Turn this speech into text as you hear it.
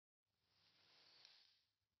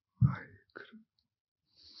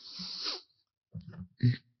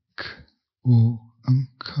एक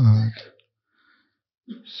ओंकार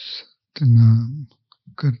सतनाम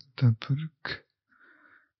करता पुरख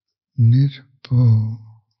निर्भव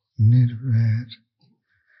निर्वैर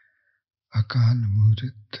अकाल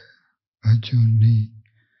मूर्त अजूनी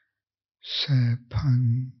सैभं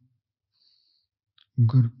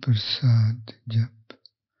गुर प्रसाद जप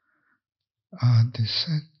आदि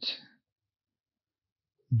सच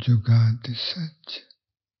जुगादि सच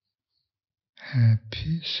है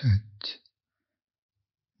भी सच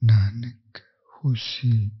नानक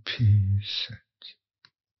होसी भी सच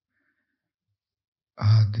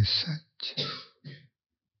आदि सच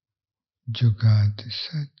जुगादि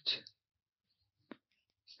सच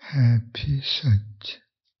है भी सच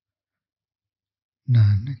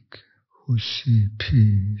नानक होसी भी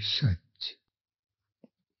सच.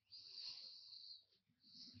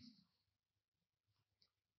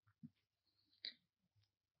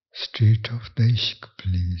 State of the Ishq,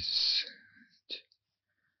 please.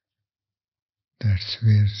 That's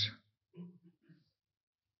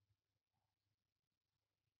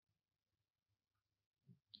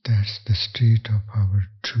the state of our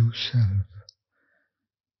true self,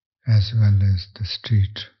 as well as the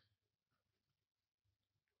state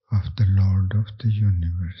of the Lord of the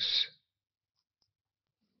universe.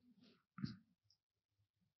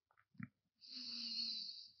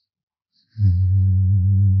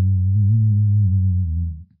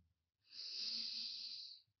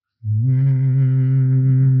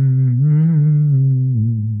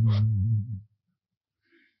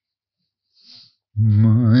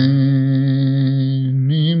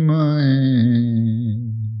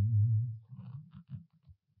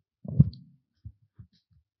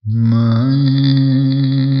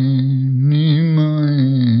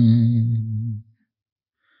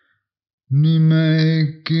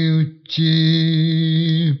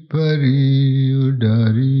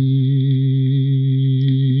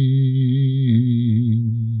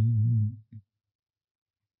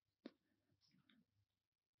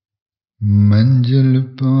 मंजिल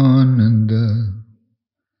पानंद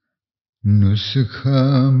नुस्खा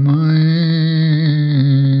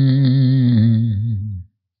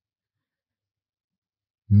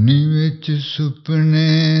नी विच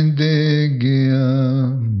सुपने दे गया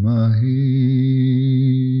माही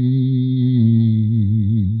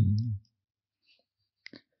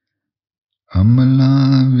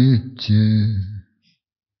अमलां विच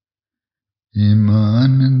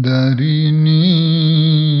ईमानदारी नी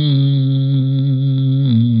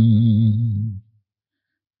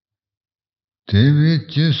ते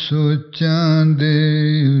विच सोचां दे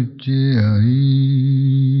उचियाई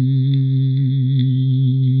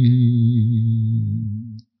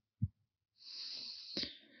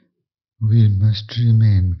We must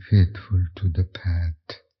remain faithful to the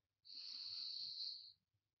path.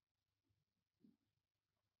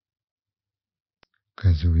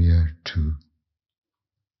 Because we are to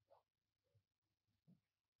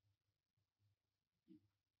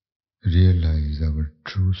realize our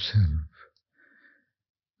true self,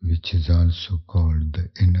 which is also called the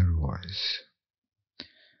inner voice.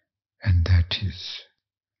 And that is,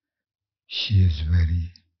 she is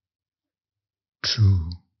very true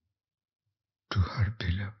to her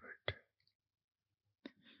beloved.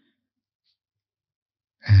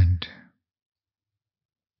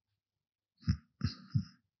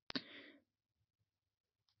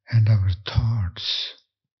 And our thoughts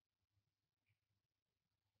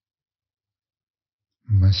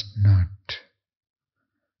must not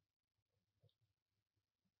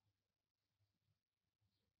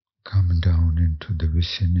come down into the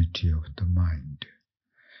vicinity of the mind,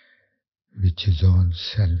 which is all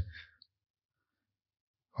self,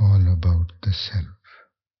 all about the self.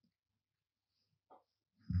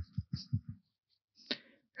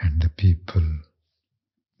 And the people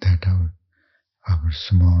that are our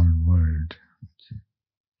small world.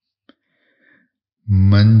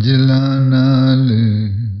 Manjila naal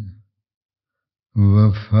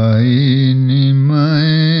wafai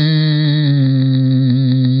nimae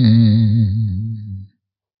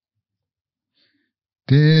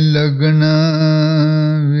te lagna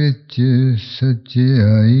vich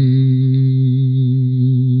sachai.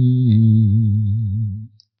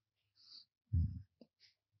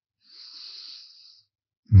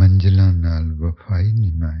 मंजिलां नाल वफाई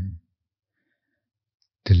निभाए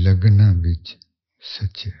ते लगना विच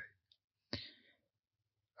सच्चाई.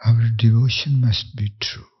 Our devotion must be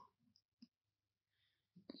true.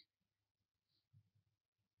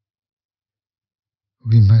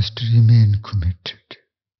 We must remain committed,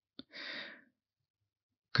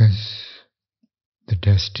 because the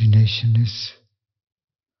destination is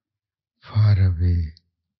far away.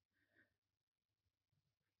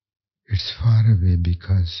 It's far away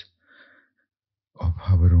because of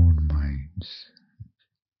our own minds.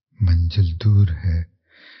 मंजिल दूर है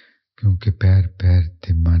क्योंकि पैर पैर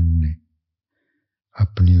ते मन ने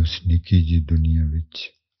अपनी उस निकी जी दुनिया विच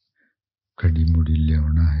कड़ी मुड़ी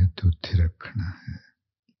लियाना है तो उत्थे रखना है।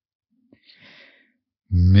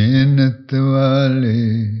 मेहनत वाले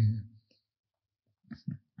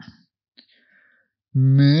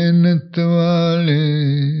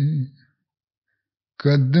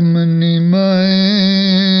कदम निमाए,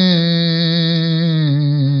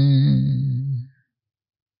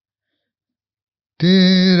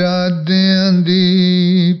 तेरा दियां दी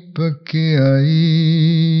पक्याई।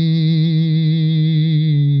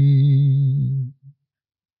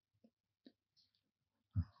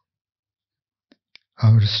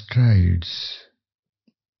 Our strides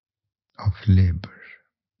of labor.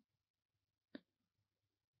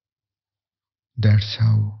 That's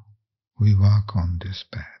how we walk on this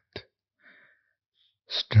path.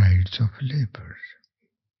 Strides of labor.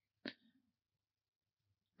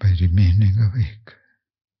 By remaining awake.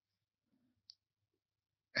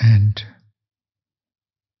 And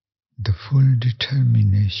the full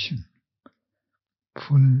determination,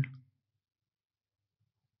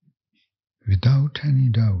 without any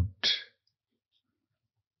doubt,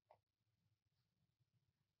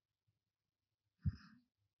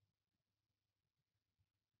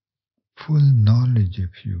 full knowledge,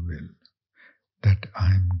 if you will, that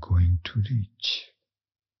I am going to reach.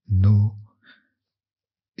 No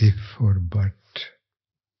if or but,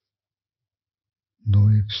 no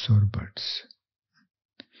ifs or buts.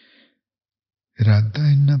 इरादा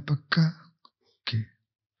इन्ना पक्का कि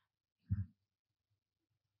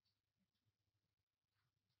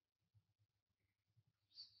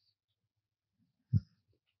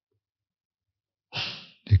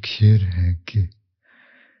एक शेर है कि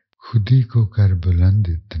खुद ही को कर बुलंद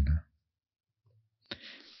इतना,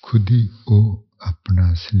 खुद ही ओ अपना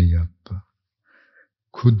असली आपा,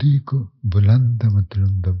 खुद ही को बुलंद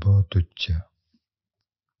मतलब बहुत उच्चा,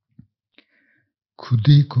 खुद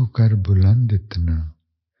ही को कर बुलंद इतना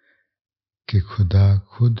कि खुदा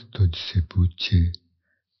खुद तुझसे पूछे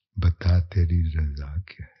बता तेरी रजा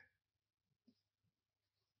क्या है।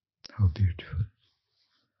 How beautiful.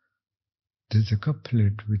 There's a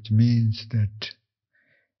couplet which means that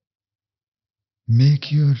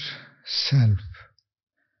make yourself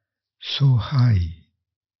so high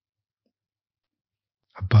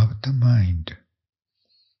above the mind,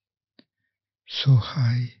 so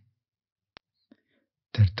high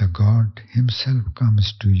that the God himself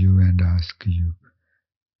comes to you and asks you,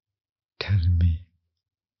 tell me,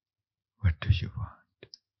 what do you want?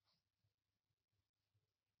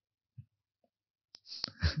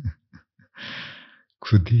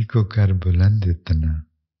 खुद ही को कर बुलंद इतना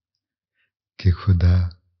कि खुदा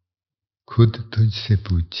खुद तुझसे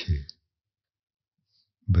पूछे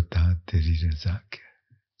बता तेरी रजा क्या है।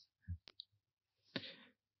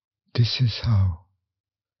 This is how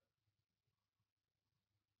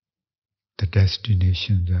the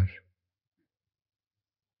destinations are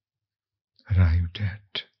arrived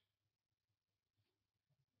at.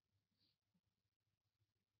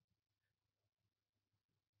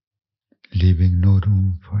 Leaving no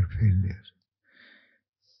room for failure.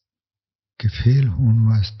 कि फेल होने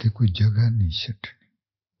वास्ते कोई जगह नहीं छड्डनी।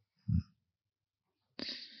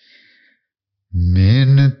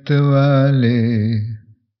 मेहनत वाले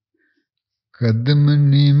कदम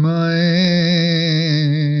निमाए,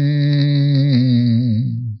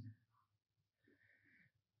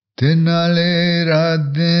 ते नाले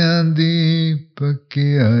इरादियां दी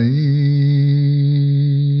पक्याई।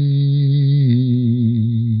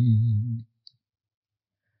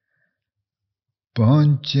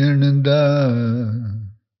 पहुंचण दा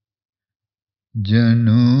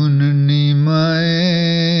जनून निमाए,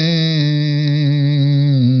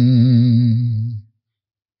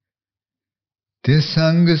 ते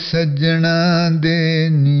संग सज्जणा दे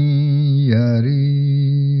नी यारी।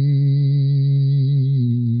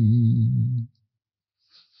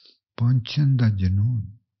 पहुंचण दा जनून.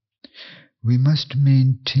 We must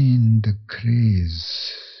maintain the craze.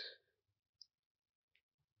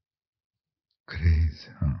 Craze,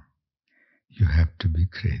 huh? You have to be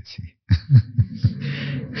crazy.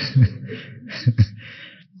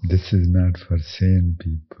 This is not for sane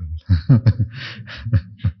people.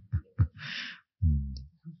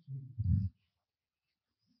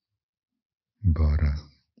 Bora.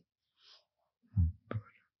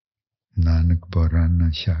 Nanak Borana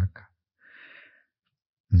Shaka.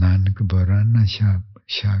 Nanak Borana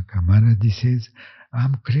Shaka. Maharaj says,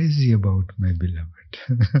 I'm crazy about my beloved.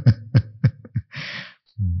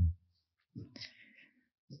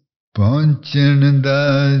 ਪਹੁੰਚਣ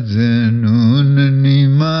ਦਾ ਜਨੂਨ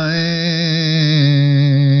ਨਿਮਾਏ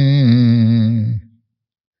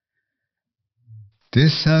ਤੇ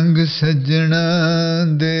ਸੰਗ ਸੱਜਣਾ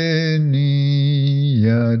ਦੇ ਨੀ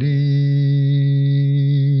ਯਾਰੀ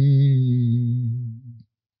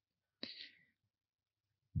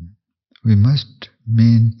we must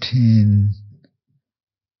maintain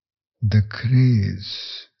the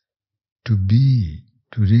craze to be,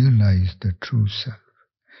 to realize the true self,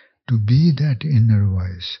 to be that inner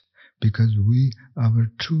voice, because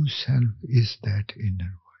our true self is that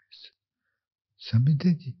inner voice.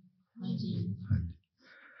 Samjhe ji?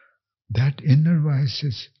 That inner voice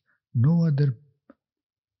is no other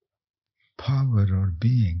power or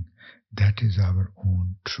being. That is our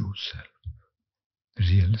own true self,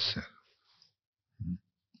 real self.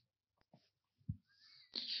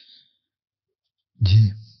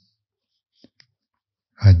 जी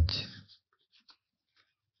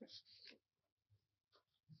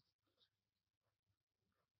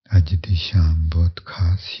ਅੱਜ ਦੀ ਸ਼ਾਮ ਬਹੁਤ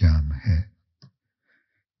ਖਾਸ ਸ਼ਾਮ ਹੈ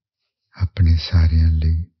ਆਪਣੇ ਸਾਰਿਆਂ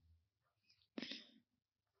ਲਈ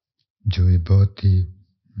ਜੋ ਇਹ ਬਹੁਤ ਹੀ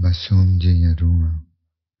ਮਾਸੂਮ ਜਿਹੀਆਂ ਰੂਹਾਂ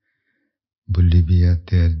ਬੋਲੀਵੀਆ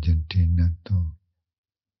ਤੇ ਅਰਜਨਟੀਨਾ ਤੋਂ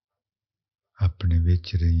ਆਪਣੇ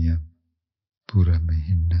ਵਿੱਚ ਰਹੀਆਂ ਪੂਰਾ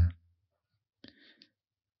ਮਹੀਨਾ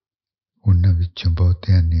ਉਹਨਾਂ ਵਿੱਚੋਂ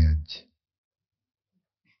ਬਹੁਤਿਆਂ ਨੇ ਅੱਜ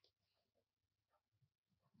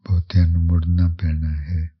ਬਹੁਤਿਆਂ ਨੂੰ ਮੁੜਨਾ ਪੈਣਾ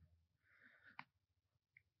ਹੈ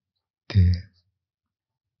ਤੇ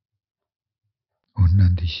ਉਹਨਾਂ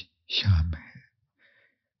ਦੀ ਸ਼ਾਮ ਹੈ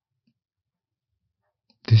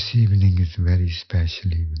This evening is a very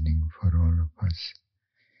special evening for all of us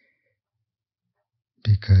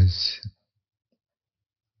because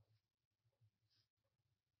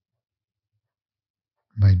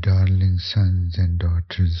my darling sons and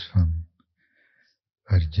daughters from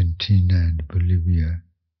Argentina and Bolivia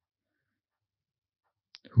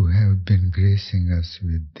who have been gracing us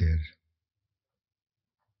with their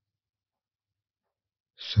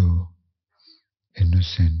so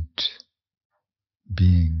innocent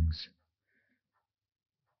beings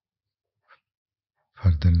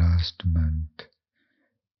for the last month,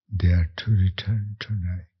 they are to return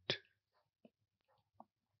tonight.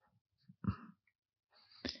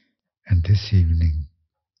 And this evening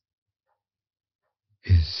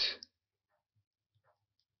is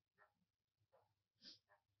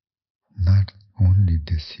not only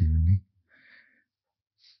this evening,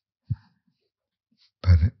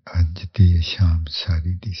 but ਅੱਜ ਦੀ ਸ਼ਾਮ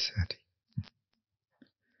ਸਾਰੀ ਦੀ ਸਾਰੀ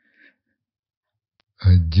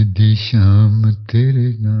ਅੱਜ ਦੀ ਸ਼ਾਮ ਤੇਰੇ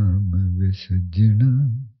ਨਾਮ ਵੇ ਸੱਜਣਾ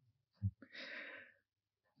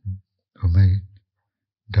Oh my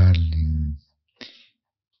darling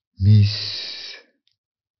Miss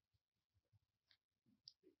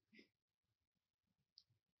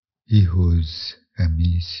Hijos,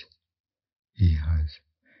 Amis, Hijas,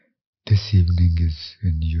 this evening is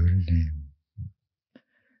in your name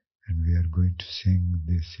and we are going to sing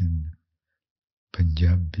this in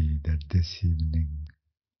Punjabi that this evening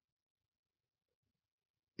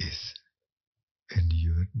is in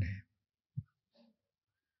your name.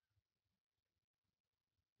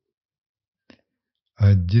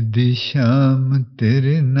 ਅੱਜ ਦੀ ਸ਼ਾਮ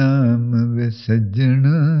ਤੇਰੇ ਨਾਮ ਵੇ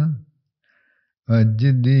ਸੱਜਣਾ ਅੱਜ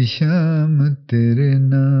ਦੀ ਸ਼ਾਮ ਤੇਰੇ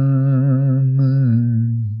ਨਾਮ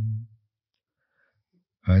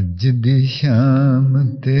ਅੱਜ ਦੀ ਸ਼ਾਮ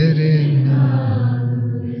ਤੇਰੇ ਨਾਮ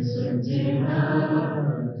ਵੇ ਸੱਜਣਾ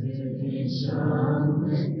ਅੱਜ ਦੀ ਸ਼ਾਮ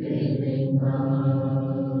ਤੇਰੇ ਨਾਮ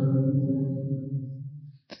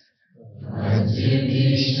ਅੱਜ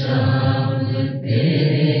ਦੀ ਸ਼ਾਮ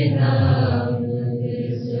ਤੇਰੇ ਨਾਮ ਵੇ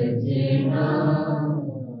ਸੱਜਣਾ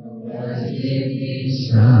ਅੱਜ ਦੀ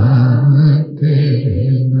ਸ਼ਾਮ ਤੇਰੇ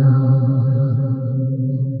ਨਾਮ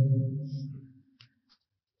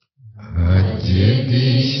ਅੱਜ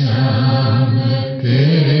ਦੀ ਸ਼ਾਮ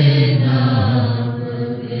ਤੇਰੇ ਨਾਮ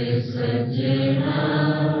ਵੇ ਸੱਜਣਾ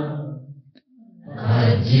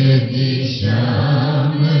ਅੱਜ ਦੀ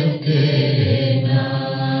ਸ਼ਾਮ ਤੇਰੇ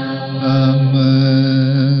ਨਾਮ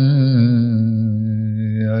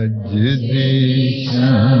ਅੱਜ ਦੀ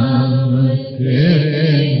ਸ਼ਾਮ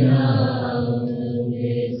ਤੇਰੇ ਨਾਮ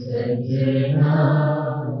ਵੇ ਸੱਜਣਾ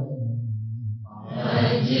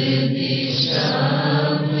ਅੱਜ ਦੀ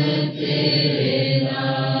ਸ਼ਾਮ ਤੇਰੇ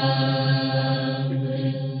ਨਾਮ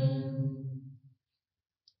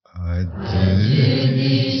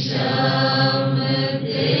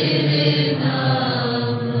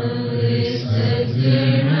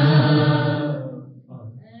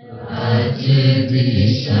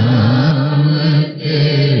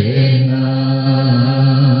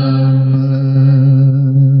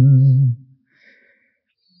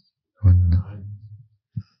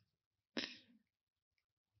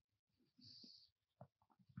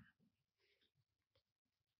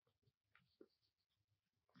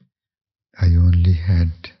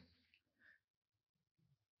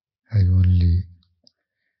I only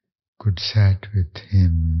could sat with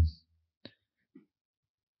him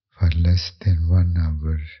for less than 1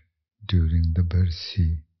 hour during the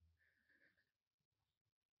Barsi,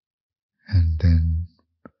 and then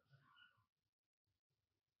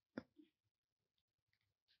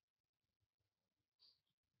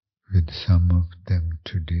with some of them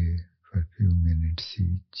today for a few minutes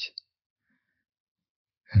each.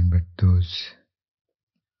 But those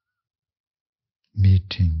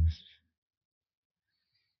meetings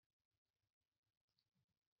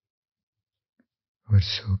were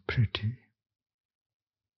so pretty,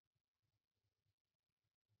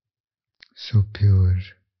 so pure,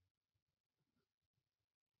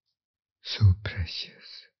 so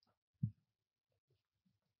precious.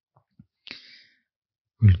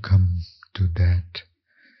 We'll come to that.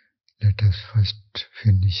 Let us first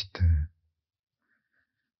finish the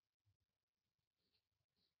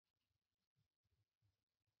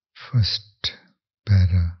first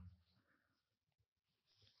para,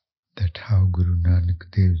 that how Guru Nanak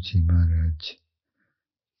Dev Ji Maharaj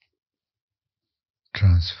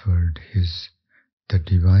transferred the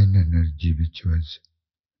divine energy which was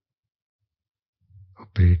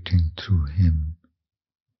operating through him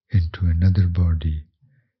into another body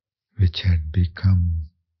which had become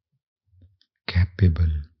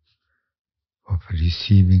capable of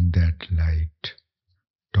receiving that light,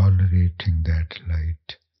 tolerating that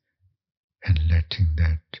light, and letting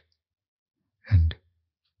that, and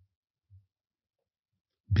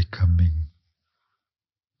becoming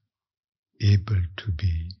able to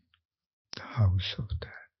be the house of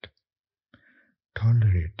that.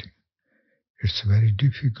 Tolerating. It's very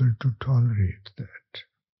difficult to tolerate that.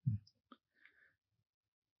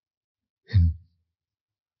 In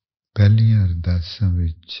ਪਹਿਲੀਆਂ ਅਰਦਾਸਾਂ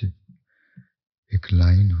ਵਿੱਚ ਇੱਕ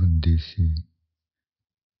line ਹੁੰਦੀ ਸੀ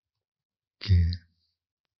ਕਿ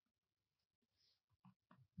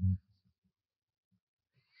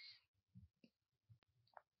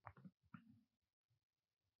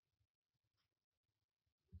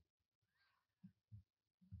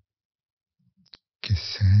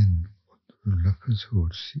ਸਹਿਨ ਲਫ਼ਜ਼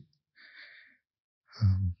ਹੋਰ ਸੀ,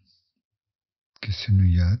 ਕਿਸੇ ਨੂੰ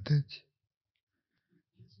ਯਾਦ ਹੈ ਜੀ?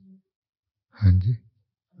 ਹਾਂਜੀ,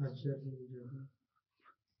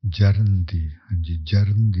 ਜਰਨ ਦੀ, ਹਾਂਜੀ,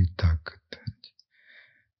 ਜਰਨ ਦੀ ਤਾਕਤ, ਹਾਂਜੀ,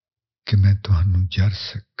 ਕਿ ਮੈਂ ਤੁਹਾਨੂੰ ਜਰ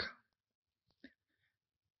ਸਕਾਂ.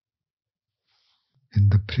 In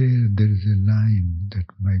the prayer there is a line that,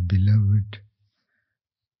 my beloved,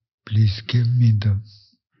 please give me the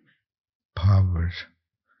power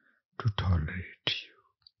to tolerate you.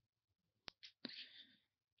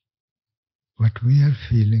 What we are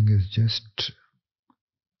feeling is just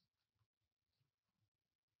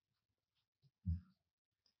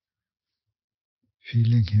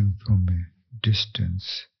feeling him from a distance,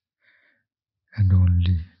 and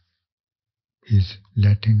only he's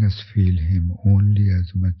letting us feel him only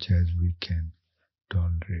as much as we can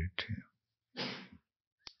tolerate him.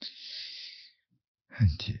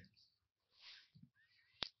 ਹਾਂਜੀ,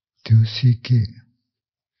 ਤੇ ਉਸੀ ਕੇ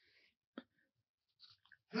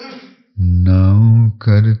ਨਾਉ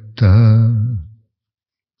ਕਰਤਾ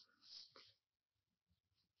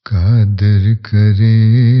ਕਾਦਰ करे,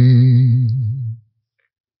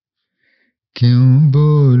 क्यों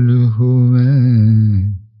बोल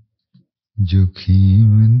होवें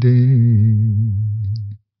जोखीम दे.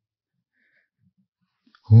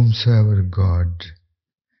 Whomsoever God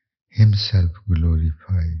himself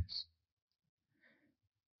glorifies,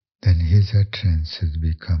 then his utterances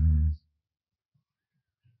become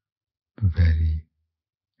very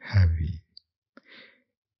heavy,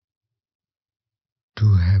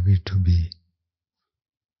 too heavy to be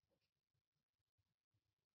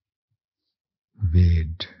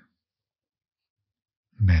weighed,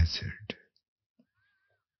 measured,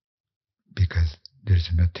 because there's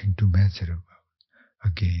nothing to measure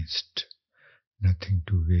against, nothing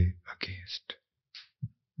to weigh against.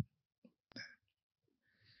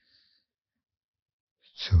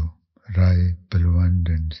 So Rai Balwand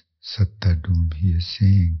and Sattadoom, he is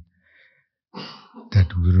saying that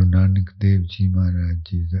Guru Nanak Dev Ji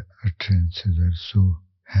Maharaj's utterances are so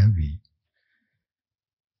heavy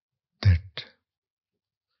that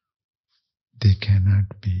they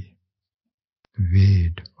cannot be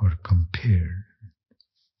weighed or compared.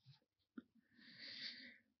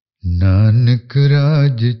 Nanak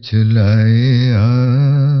Raj Chulaya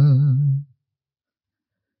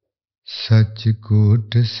Sach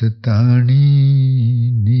Kot Satani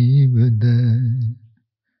Nivada.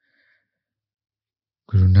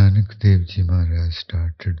 Guru Nanak Dev Ji Maharaj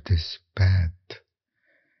started this path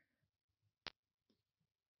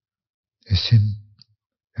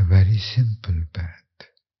a very simple path.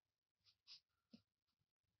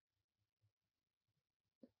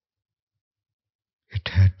 It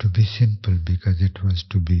had to be simple because it was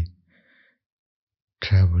to be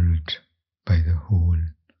traveled by the whole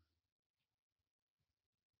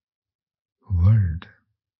world.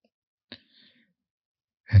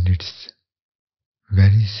 And it's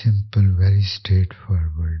very simple, very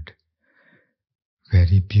straightforward,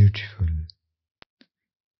 very beautiful,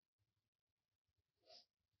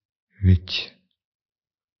 which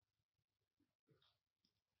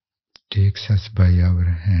takes us by our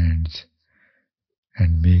hands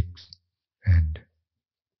and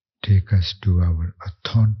take us to our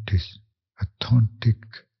authentic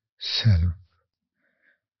self,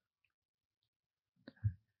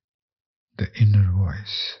 the inner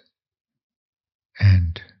voice,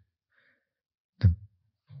 and the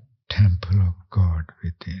temple of God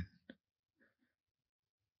within.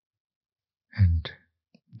 And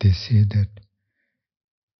they say that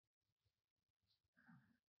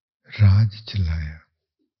ਰਾਜ ਚਲਾਇਆ,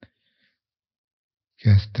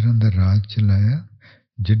 ਕਿਸ ਤਰ੍ਹਾਂ ਦਾ ਰਾਜ ਚਲਾਇਆ,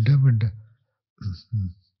 ਜਿੱਡਾ ਵੱਡਾ,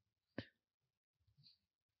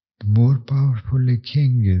 the more powerful a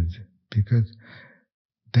king is, because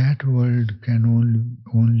that world can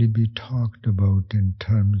only be talked about in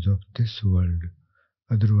terms of this world.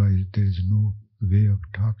 Otherwise, there is no way of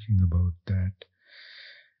talking about that.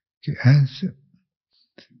 As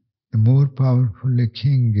the more powerful a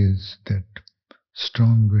king is, that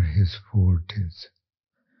stronger his fort is.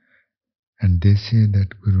 And they say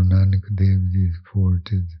that Guru Nanak Dev Ji's fort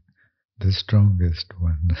is the strongest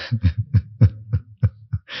one.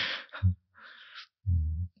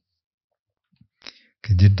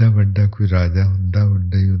 ਕਿ ਜਿੱਡਾ ਵੱਡਾ ਕੋਈ ਰਾਜਾ ਹੁੰਦਾ,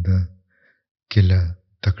 ਉੱਡਾ ਹੀ ਉਹਦਾ ਕਿਲਾ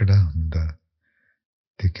ਤਕੜਾ ਹੁੰਦਾ।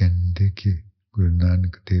 ਤੇ ਕਹਿੰਦੇ ਕਿ ਗੁਰੂ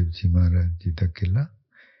ਨਾਨਕ ਦੇਵ ਜੀ ਮਹਾਰਾਜ ਜੀ ਦਾ ਕਿਲਾ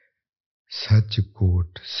ਸੱਚ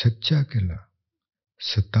ਕੋਟ, ਸੱਚਾ ਕਿਲਾ,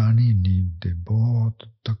 ਸਤਾਣੀ ਨੀਂਹ ਦੇ, ਬਹੁਤ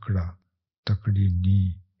ਤਕੜੀ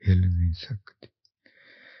ਨੀਂਹ ਹਿਲ ਨਹੀਂ ਸਕਦੀ।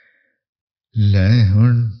 ਲੈ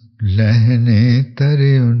ਹੁਣ ਲਹਿਣੇ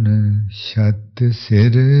ਤਰੇ ਉਨ ਛੱਤ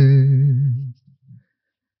ਸਿਰ,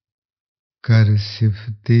 ਕਰ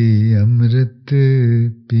ਸਿਫਤੀ ਅੰਮ੍ਰਿਤ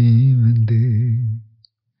ਪੀਵੰਦੇ।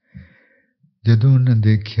 ਜਦੋਂ ਉਹਨਾਂ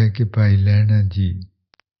ਦੇਖਿਆ ਕਿ ਭਾਈ ਲਹਿਣਾ ਜੀ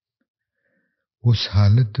ਉਸ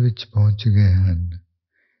ਹਾਲਤ ਵਿੱਚ ਪਹੁੰਚ ਗਏ ਹਨ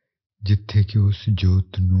ਜਿੱਥੇ ਕਿ ਉਸ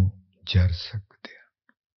ਜੋਤ ਨੂੰ ਜਰ ਸਕਦੇ ਆ,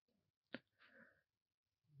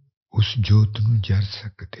 ਉਸ ਜੋਤ ਨੂੰ ਜਰ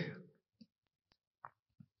ਸਕਦੇ ਆ।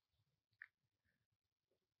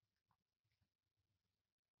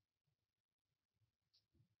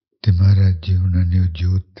 ਤੇ ਮਹਾਰਾਜ ਜੀ ਉਹਨਾਂ ਨੇ ਉਹ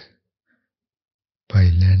ਜੋਤ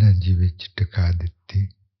ਭਾਈ ਲਹਿਣਾ ਜੀ ਵਿੱਚ ਟਿਕਾ ਦਿੱਤੀ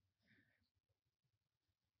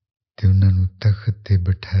ਤੇ ਉਹਨਾਂ ਨੂੰ ਤਖਤ ਤੇ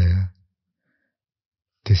ਬਿਠਾਇਆ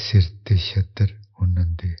ਤੇ ਸਿਰ ਤੇ ਛਤਰ ਉਹਨਾਂ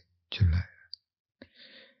ਦੇ ਝੁਲਾਇਆ।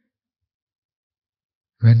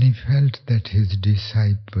 When he felt that his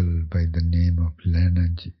disciple by the name of Lehna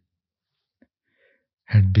Ji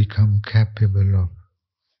had become capable of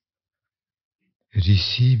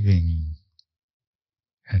receiving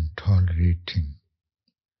and tolerating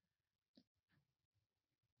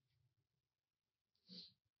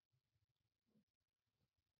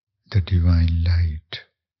the divine light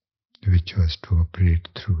which was to operate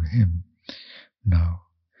through him now,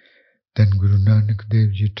 then Guru Nanak Dev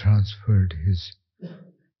Ji transferred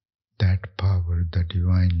that power, the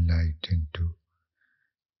divine light, into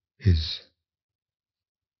his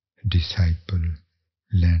disciple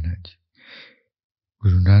Lehna Ji.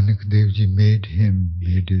 Guru Nanak Dev Ji made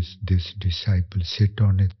this disciple sit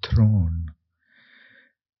on a throne,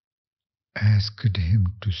 asked him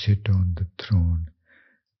to sit on the throne,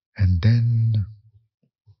 and then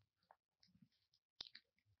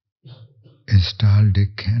installed a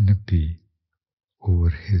canopy over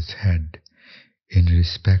his head in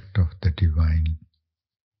respect of the divine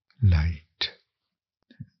light.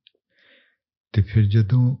 ਤੇ ਫਿਰ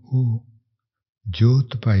ਜਦੋਂ ਉਹ ਜੋਤ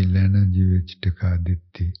ਭਾਈ ਲਹਿਣਾ ਜੀ ਵਿੱਚ ਟਿਕਾ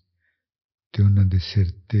ਦਿੱਤੀ ਤੇ ਉਹਨਾਂ ਦੇ ਸਿਰ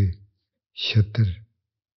ਤੇ ਛਤਰ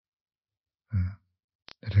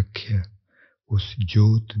ਰੱਖਿਆ ਉਸ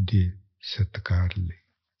ਜੋਤ ਦੇ ਸਤਿਕਾਰ ਲਈ,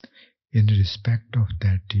 in respect of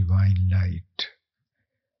that divine light,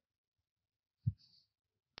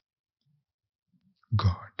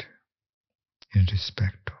 God, in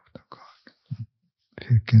respect of the God.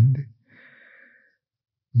 ਫਿਰ ਕਹਿੰਦੇ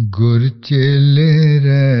ਗੁਰ ਚੇਲੇ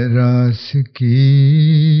ਰਹਿ ਰਾਸ ਕੀ,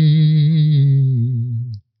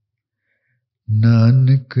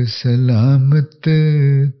 ਨਾਨਕ ਸਲਾਮਤ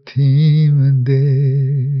ਥੀਵੰਦੇ।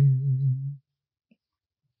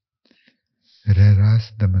 ਰਹਿ ਰਾਸ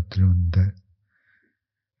ਦਾ ਮਤਲਬ ਹੁੰਦਾ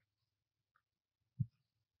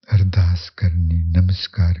अरदास करनी,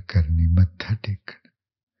 नमस्कार करनी, मत्था टेकना।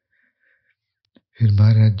 फिर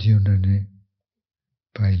महाराज जी उन्होंने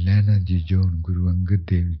भाई लैना जी जो हुण गुरु अंगद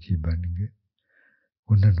देव जी बन गए,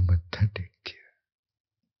 उन्होंने मत्था टेकिया।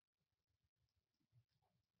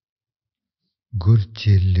 गुर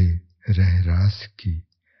चेले रह रास की,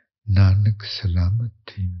 नानक सलामत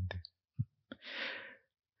थींदे।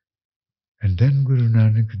 And then Guru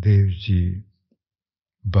Nanak Dev Ji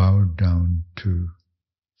bowed down to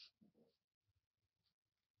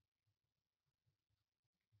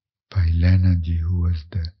Bhai Lehna Ji, who was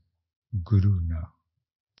the Guru now.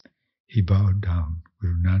 He bowed down,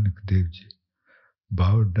 Guru Nanak Dev Ji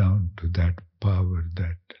bowed down to that power,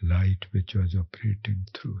 that light which was operating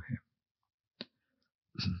through him.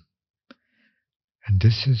 And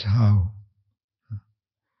this is how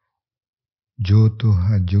Jo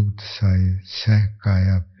toha jugt saye seh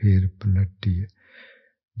kaya pher palatiye.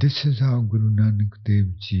 This is how Guru Nanak Dev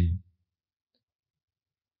Ji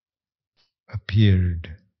appeared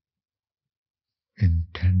in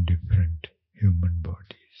 10 different human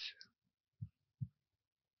bodies.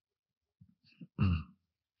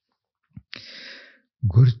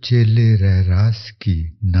 गुर चेले रह रास की,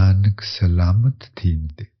 नानक सलामत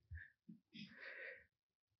थींदे।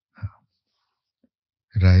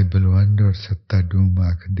 राय बलवंड और सत्ता डूम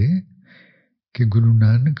आखदे कि गुरु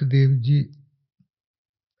नानक देव जी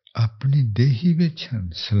अपनी देही विच हन,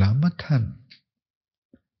 सलामत हन।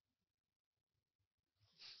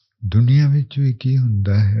 दुनिया विच भी की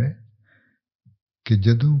हुंदा है कि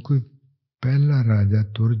जदों कोई पहला राजा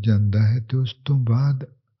तुर जांदा है तो उस तो बाद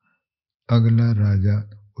अगला राजा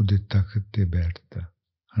उहदे तख्त ते बैठदा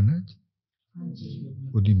है ना जी,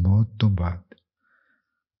 उहदी मौत तो बाद।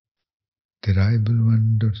 ते राय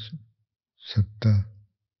बलवंड और सत्ता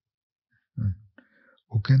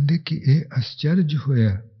वो कहंदे कि यह आश्चर्य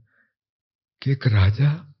होया कि एक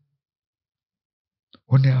राजा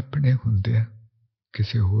उन्हें अपने हुंदे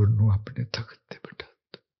किसी होर नूं अपने तख्त ते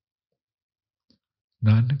बिठाता।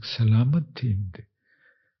 नानक सलामत थी हुंदे।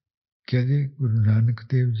 कहते गुरु नानक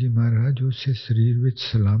देव जी महाराज उसे शरीर विच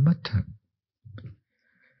सलामत हैं।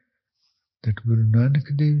 That Guru Nanak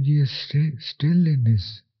Dev Ji is still in his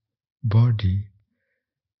body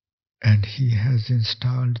and he has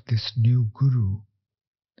installed this new Guru.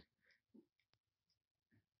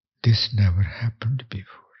 This never happened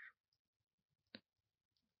before.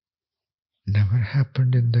 Never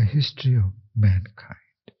happened in the history of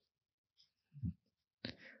mankind.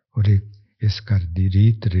 और एक इस घर दी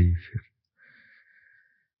रीत रही। फिर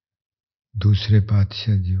दूसरे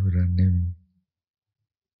पातशाह जी होरां ने भी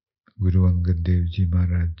गुरु अंगद देव जी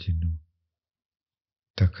महाराज जी नूं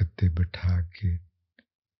तख्त ते बिठा के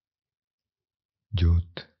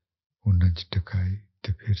जोत उन्हां च टकाई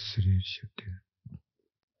ते फिर शरीर छड्डिया।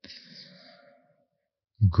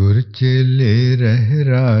 गुर चेले रह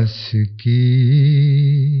रास की,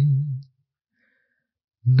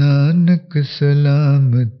 नानक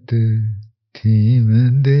सलामत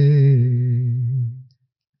थींदे।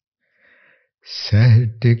 सह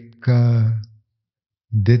टिक्का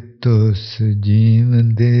दितोस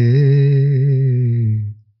जीवंदे।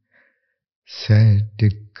 सह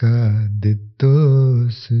tikka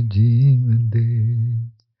दितोस जीवंदे।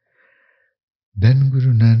 Then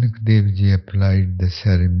Guru Nanak Dev Ji applied the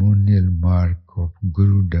ceremonial mark of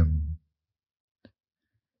Gurudom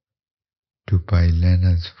to Bhai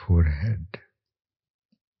Lehna's forehead.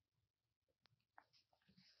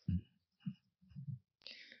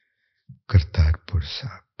 Kartarpur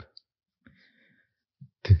साहब।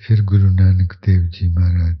 ते फिर गुरु नानक देव जी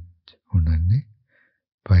महाराज उन्होंने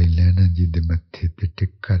भाई लैना जी दे मत्थे ते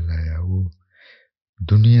टिक्का लाया। वो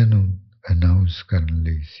दुनिया नूं अनाउंस करन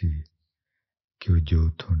लई सी कि वो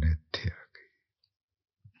जोत हुण इत्थे आ गई।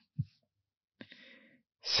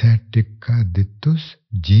 सह टिक्का दितुस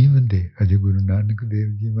जीवंदे। अजे गुरु नानक देव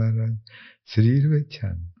जी महाराज शरीर विच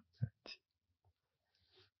हन।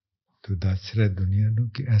 तो दस रहा दुनिया नूं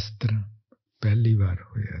कि इस तरह पहली बार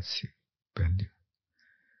होया सी। पहली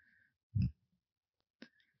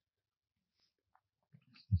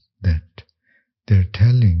that they're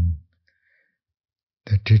telling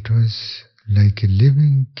that it was like a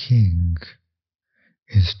living king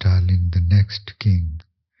installing the next king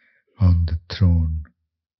on the throne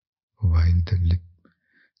while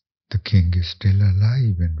the king is still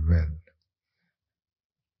alive and well.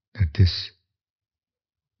 That this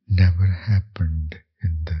never happened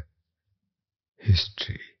in the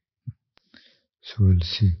history. So we'll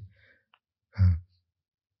see.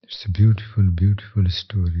 It's a beautiful, beautiful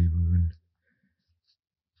story. We will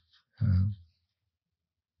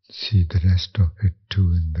see the rest of it too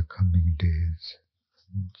in the coming days.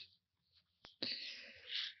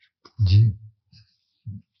 जी,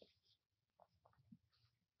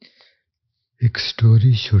 एक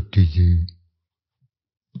story छोटी जी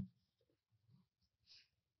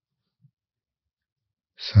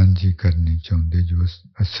ਸਾਂਝੀ ਕਰਨੀ ਚਾਹੁੰਦੇ ਜੋ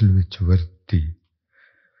ਅਸਲ ਵਿੱਚ ਵਰਤੀ।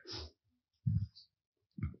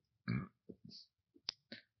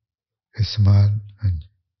 A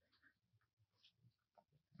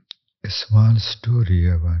small story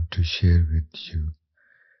I want to share with you.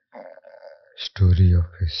 Story of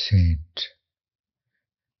a saint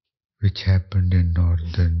which happened in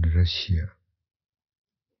northern Russia.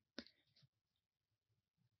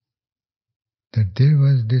 That there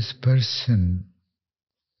was this person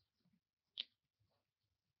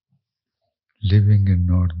living in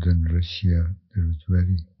northern Russia. There was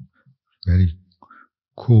very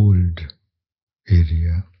cold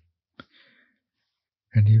area.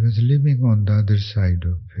 And he was living on the other side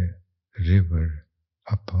of a river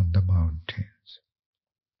up on the mountains.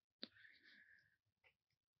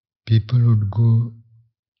 People would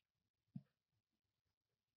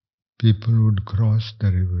cross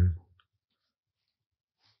the river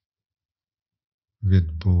with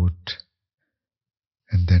boat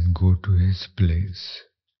and then go to his place.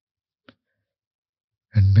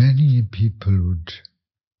 And many people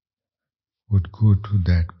would go to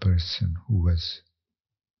that person who was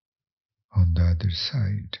on the other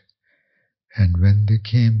side. And when they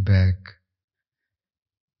came back,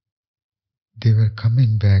 they were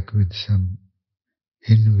coming back with some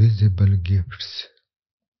invisible gifts.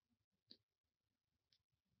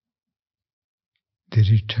 They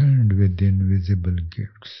returned with invisible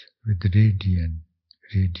gifts, with radiation,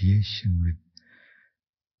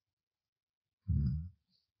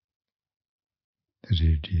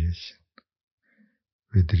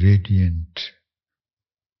 with radiant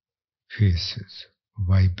faces,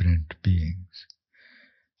 vibrant beings.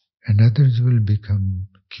 And others will become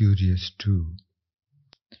curious too.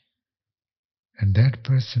 And that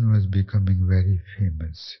person was becoming very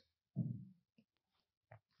famous.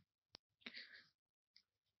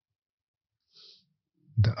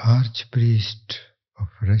 The archpriest of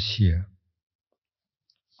Russia,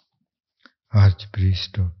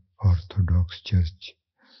 archpriest of Orthodox Church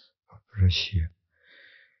of Russia,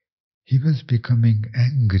 he was becoming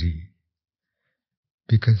angry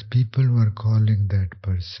because people were calling that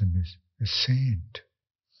person a saint.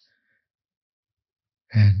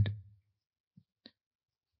 And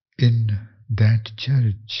in that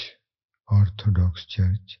church, Orthodox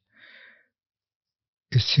Church,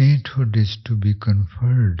 a sainthood is to be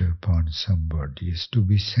conferred upon somebody, is to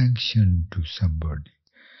be sanctioned to somebody.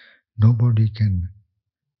 Nobody can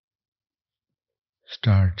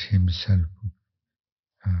start himself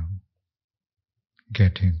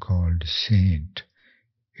getting called saint.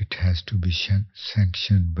 It has to be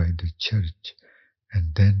sanctioned by the church,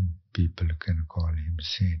 and then people can call him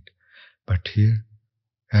saint. But here,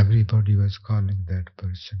 everybody was calling that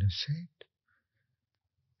person a saint.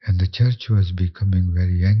 And the church was becoming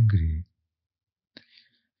very angry.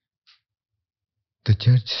 The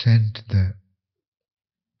church sent the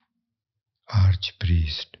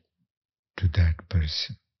archpriest to that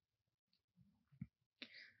person.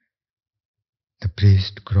 The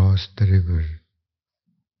priest crossed the river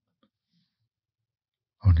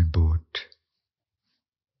on a boat,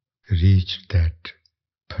 reached that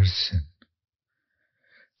person.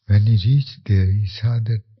 When he reached there, he saw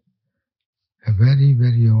that a very,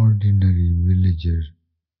 very ordinary villager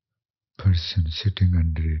person sitting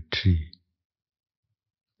under a tree.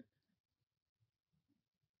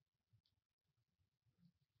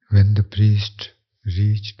 When the priest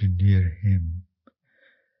reached near him,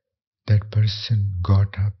 that person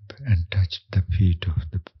got up and touched the feet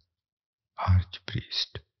of the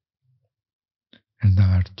archpriest. And the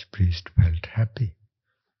archpriest felt happy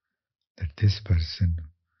that this person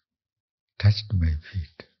touched my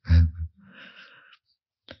feet.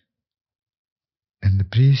 And the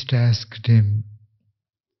priest asked him,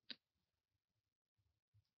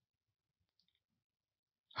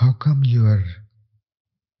 "How come you are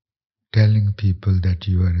telling people that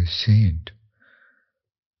you are a saint?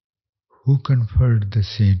 Who conferred the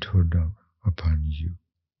sainthood upon you?"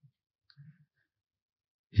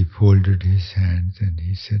 He folded his hands and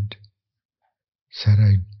he said, "Sir,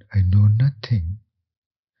 I know nothing.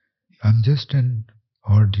 I'm just an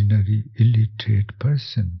ordinary illiterate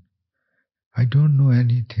person. I don't know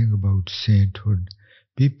anything about sainthood.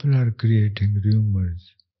 People are creating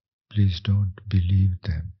rumors. Please don't believe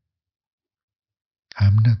them.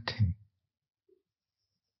 I'm nothing."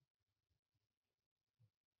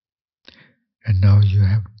 And now you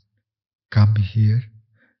have come here.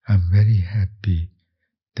 I'm very happy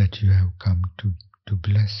that you have come to to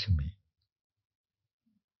bless me.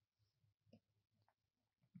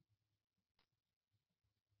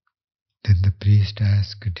 Then the priest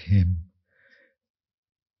asked him,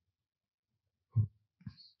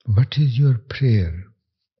 "What is your prayer?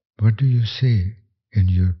 What do you say in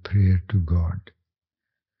your prayer to God?"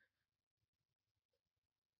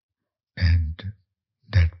 And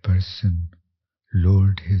that person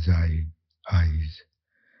lowered his eyes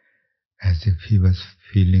as if he was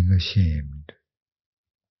feeling ashamed.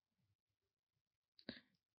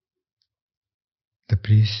 The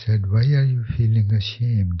priest said, "Why are you feeling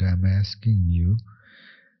ashamed? I'm asking you,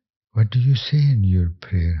 what do you say in your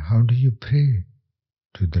prayer? How do you pray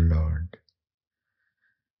to the Lord?"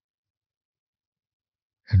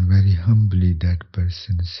 And very humbly that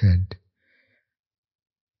person said,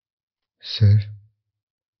 "Sir,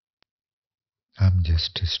 I'm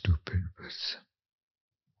just a stupid person.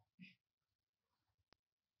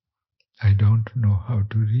 I don't know how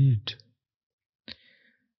to read.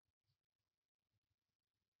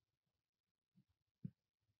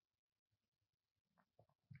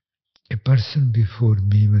 A person before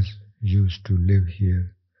me used to live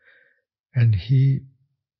here, and he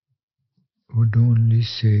would only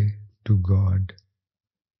say to God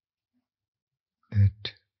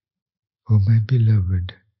that, 'Oh my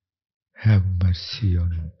beloved, have mercy on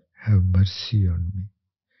me.'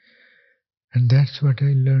 And that's what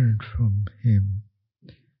I learned from him.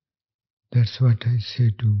 That's what I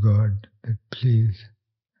say to God, that please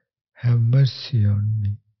have mercy on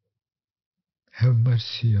me. Have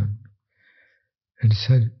mercy on me. And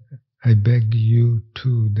sir, I beg you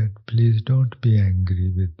too that please don't be angry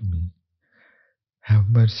with me. Have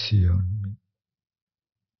mercy on me.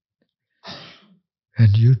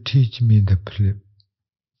 And you teach me the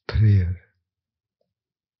prayer.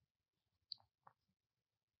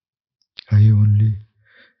 I only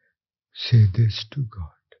say this to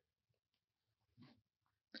God."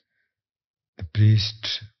 The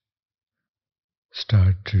priest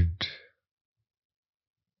started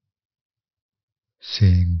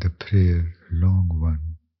saying the prayer, long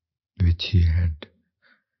one, which he had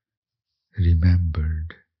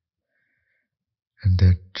remembered. And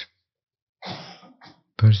that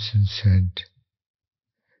person said,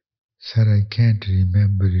 "Sir, I can't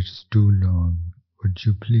remember, it's too long. Would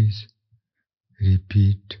you please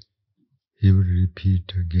repeat?" He would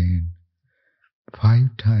repeat again.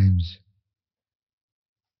 5 times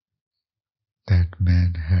that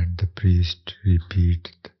man had the priest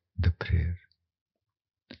repeat the prayer.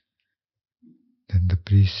 Then the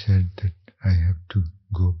priest said that I have to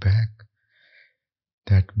go back.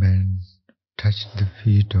 That man touched the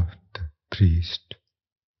feet of the priest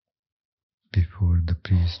before the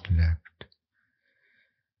priest left.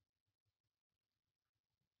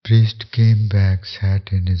 Priest came back,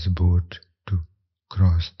 sat in his boat to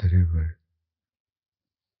cross the river.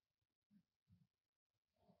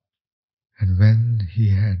 And when he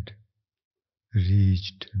had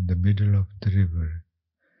reached the middle of the river,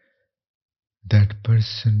 that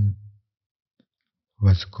person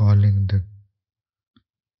was calling the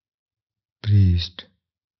priest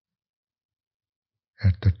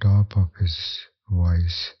at the top of his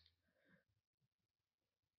voice.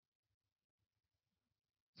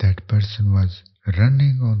 That person was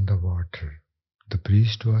running on the water. The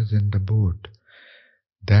priest was in the boat.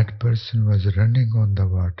 That person was running on the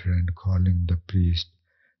water and calling the priest,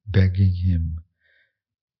 begging him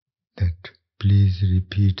that please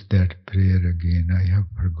repeat that prayer again. I have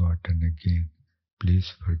forgotten again.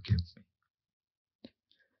 Please forgive me.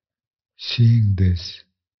 Seeing this,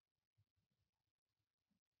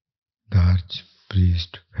 the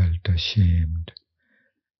archpriest felt ashamed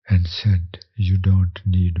and said, "You don't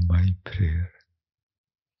need my prayer.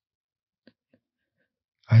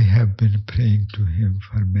 I have been praying to him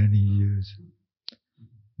for many years.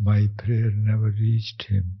 My prayer never reached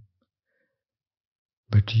him.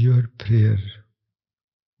 But your prayer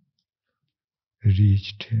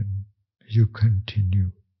reached him. You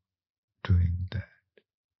continue doing that."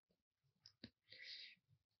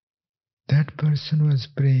 That person was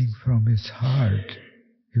praying from his heart.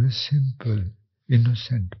 He was simple,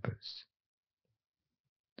 innocent person.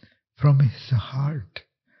 From his heart.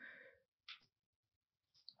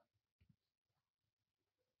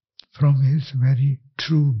 From his very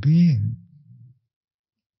true being.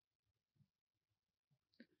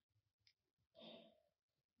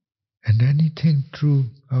 And anything true,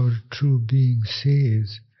 our true being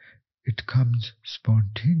says, it comes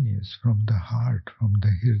spontaneous from the heart, from the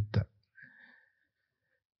hirda.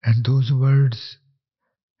 And those words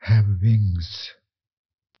have wings.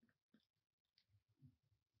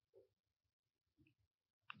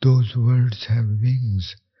 those words have wings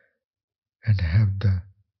and have the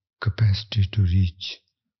capacity to reach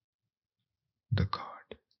the God.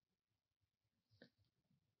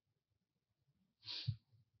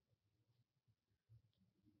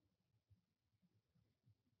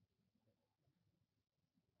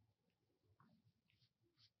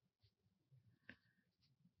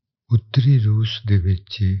 ਉੱਤਰੀ ਰੂਸ ਦੇ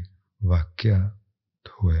ਵਿੱਚ ਵਾਕਿਆ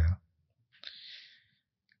ਹੋਇਆ।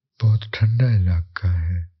 ਬਹੁਤ ਠੰਡਾ ਇਲਾਕਾ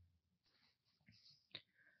ਹੈ।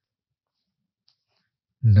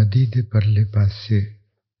 ਨਦੀ ਦੇ ਪਰਲੇ ਪਾਸੇ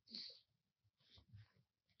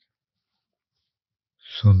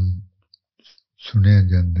ਸੁਣਿਆ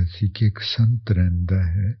ਜਾਂਦਾ ਸੀ ਕਿ ਇੱਕ ਸੰਤ ਰਹਿੰਦਾ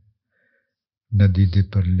ਹੈ ਨਦੀ ਦੇ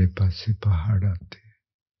ਪਰਲੇ ਪਾਸੇ ਪਹਾੜਾਂ ਤੇ।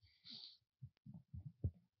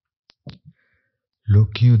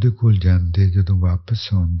 ਲੋਕੀ ਉਹਦੇ ਕੋਲ ਜਾਂਦੇ, ਜਦੋਂ ਵਾਪਸ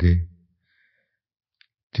ਆਉਂਦੇ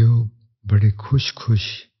ਤੇ ਉਹ ਬੜੇ ਖੁਸ਼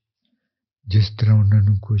ਜਿਸ ਤਰ੍ਹਾਂ ਉਹਨਾਂ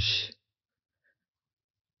ਨੂੰ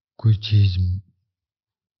ਕੋਈ ਚੀਜ਼,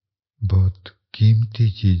 ਬਹੁਤ ਕੀਮਤੀ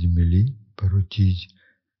ਚੀਜ਼ ਮਿਲੀ, ਪਰ ਉਹ ਚੀਜ਼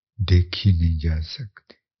ਦੇਖੀ ਨਹੀਂ ਜਾ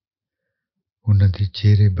ਸਕਦੀ। ਉਹਨਾਂ ਦੇ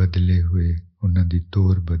ਚਿਹਰੇ ਬਦਲੇ ਹੋਏ, ਉਹਨਾਂ ਦੀ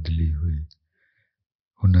ਤੋਰ ਬਦਲੀ ਹੋਈ,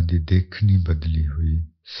 ਉਹਨਾਂ ਦੀ ਦੇਖਣੀ ਬਦਲੀ ਹੋਈ,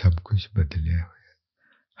 ਸਭ ਕੁਝ ਬਦਲਿਆ ਹੋਇਆ।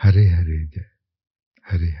 ਹਰੇ ਹਰੇ ਜੇ,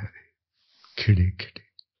 ਹਰੇ ਹਰੇ, ਖਿੜੇ ਖਿੜੇ।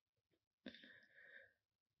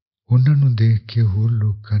 ਉਹਨਾਂ ਨੂੰ ਦੇਖ ਕੇ ਹੋਰ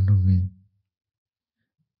ਲੋਕਾਂ ਨੂੰ ਵੀ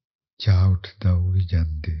ਚਾਅ ਉੱਠਦਾ, ਉਹ ਵੀ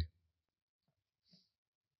ਜਾਂਦੇ।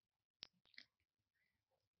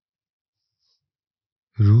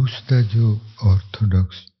 ਰੂਸ ਦਾ ਜੋ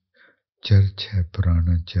ਆਰਥੋਡਾਕਸ ਚਰਚ ਹੈ,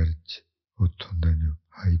 ਪੁਰਾਣਾ ਚਰਚ, ਉੱਥੋਂ ਦਾ ਜੋ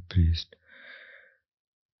ਹਾਈ ਪ੍ਰੀਸਟ,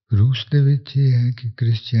 ਰੂਸ ਦੇ ਵਿੱਚ ਇਹ ਹੈ ਕਿ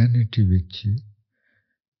ਕ੍ਰਿਸਚੀਅਨਿਟੀ ਵਿੱਚ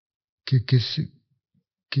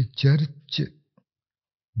ਕਿ ਚਰਚ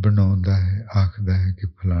ਬਣਾਉਂਦਾ ਹੈ, ਆਖਦਾ ਹੈ ਕਿ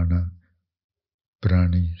ਫਲਾਣਾ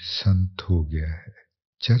ਪ੍ਰਾਣੀ ਸੰਤ ਹੋ ਗਿਆ ਹੈ।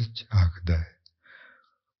 ਚਰਚ ਆਖਦਾ ਹੈ।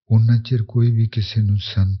 ਉਹਨਾਂ ਚਿਰ ਕੋਈ ਵੀ ਕਿਸੇ ਨੂੰ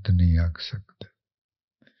ਸੰਤ ਨਹੀਂ ਆਖ ਸਕਦਾ।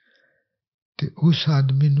 ਤੇ ਉਸ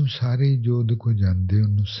ਆਦਮੀ ਨੂੰ ਸਾਰੇ ਜੋ ਉਹਦੇ ਕੋਲ ਜਾਂਦੇ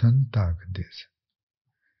ਉਹਨੂੰ ਸੰਤ ਆਖਦੇ ਸੀ।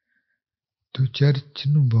 ਤੇ ਚਰਚ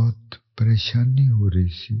ਨੂੰ ਬਹੁਤ ਪਰੇਸ਼ਾਨੀ ਹੋ ਰਹੀ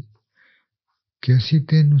ਸੀ ਕਿ ਅਸੀਂ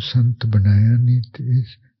ਤੇ ਇਹਨੂੰ ਸੰਤ ਬਣਾਇਆ ਨਹੀਂ, ਤੇ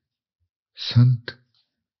ਸੰਤ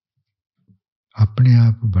ਆਪਣੇ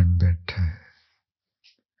ਆਪ ਬਣ ਬੈਠਾ ਹੈ।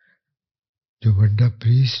 ਜੋ ਵੱਡਾ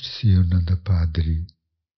ਪ੍ਰੀਸਟ ਸੀ ਉਹਨਾਂ ਦਾ, ਪਾਦਰੀ,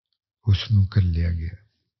 ਉਸ ਨੂੰ ਘੱਲਿਆ ਗਿਆ।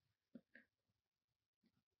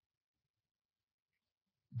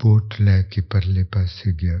 ਬੋਟ ਲੈ ਕੇ ਪਰਲੇ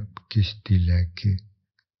ਪਾਸੇ ਗਿਆ, ਕਿਸ਼ਤੀ ਲੈ ਕੇ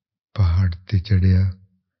ਪਹਾੜ ਤੇ ਚੜਿਆ।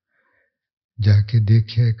 ਜਾ ਕੇ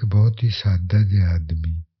ਦੇਖਿਆ ਇੱਕ ਬਹੁਤ ਹੀ ਸਾਦਾ ਜਿਹਾ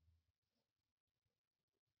ਆਦਮੀ,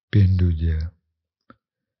 ਪੇਂਡੂ ਜਿਹਾ,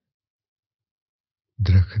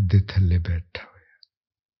 ਦਰਖਤ ਦੇ ਥੱਲੇ ਬੈਠਾ ਹੋਇਆ।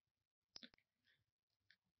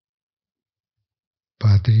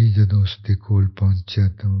 ਪਾਦਰੀ ਜਦੋਂ ਉਸ ਦੇ ਕੋਲ ਪਹੁੰਚਿਆ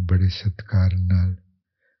ਤਾਂ ਬੜੇ ਸਤਿਕਾਰ ਨਾਲ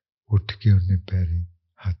ਉੱਠ ਕੇ ਉਹਨੇ ਪੈਰੀ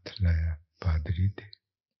ਹੱਥ ਲਾਇਆ ਪਾਦਰੀ ਦੇ।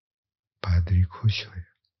 ਪਾਦਰੀ ਖੁਸ਼ ਹੋਇਆ।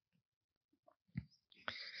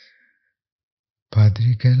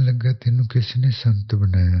 ਪਾਦਰੀ ਕਹਿਣ ਲੱਗਾ, ਤੈਨੂੰ ਕਿਸ ਨੇ ਸੰਤ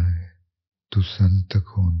ਬਣਾਇਆ ਹੈ? ਤੂੰ ਸੰਤ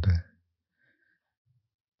ਕਹਾਉਂਦਾ ਹੈ।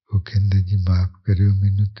 ਉਹ ਕਹਿੰਦਾ, ਜੀ ਮਾਫ ਕਰਿਓ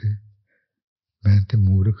ਮੈਨੂੰ, ਤੇ ਮੈਂ ਤੇ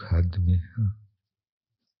ਮੂਰਖ ਆਦਮੀ ਹਾਂ,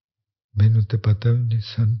 ਮੈਨੂੰ ਤੇ ਪਤਾ ਵੀ ਨਹੀਂ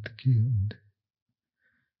ਸੰਤ ਕੀ ਹੁੰਦੇ,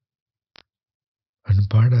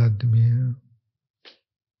 ਅਨਪੜ੍ਹ ਆਦਮੀ ਹਾਂ।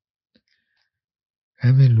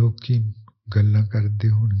 ਐਵੇਂ ਲੋਕੀ ਗੱਲਾਂ ਕਰਦੇ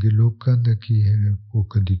ਹੋਣਗੇ, ਲੋਕਾਂ ਦਾ ਕੀ ਹੈ, ਉਹ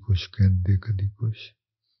ਕਦੀ ਕੁਛ ਕਹਿੰਦੇ ਕਦੀ ਕੁਛ।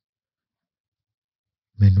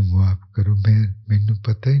 ਮੈਨੂੰ ਮਾਫ ਕਰੋ, ਮੈਨੂੰ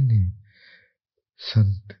ਪਤਾ ਹੀ ਨਹੀਂ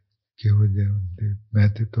ਸੰਤ ਕਿਹੋ ਜਿਹੇ ਹੁੰਦੇ, ਮੈਂ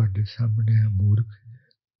ਤੇ ਤੁਹਾਡੇ ਸਾਹਮਣੇ ਆ ਮੂਰਖ।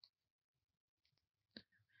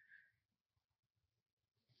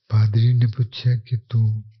 ਪਾਦਰੀ ਨੇ ਪੁੱਛਿਆ ਕਿ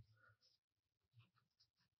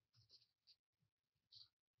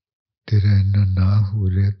ਤੇਰਾ ਇੰਨਾ ਨਾ ਹੋ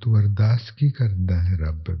ਰਿਹਾ, ਤੂੰ ਅਰਦਾਸ ਕੀ ਕਰਦਾ ਹੈ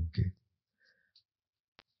ਰੱਬ ਅੱਗੇ?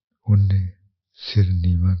 ਉਹਨੇ ਸਿਰ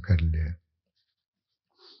ਨੀਵਾਂ ਕਰ ਲਿਆ,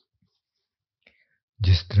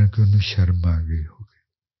 ਜਿਸ ਤਰ੍ਹਾਂ ਕਿ ਉਹਨੂੰ ਸ਼ਰਮ ਆ ਗਈ ਹੋਵੇ।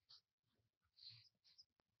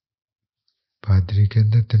 ਪਾਦਰੀ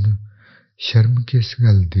ਕਹਿੰਦਾ, ਤੈਨੂੰ ਸ਼ਰਮ ਕਿਸ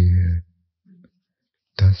ਗੱਲ ਦੀ ਹੈ?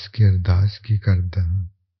 ਦੱਸ ਕੇ ਅਰਦਾਸ ਕੀ ਕਰਦਾ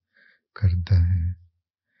ਹੈ?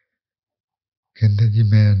 ਕਹਿੰਦਾ, ਜੀ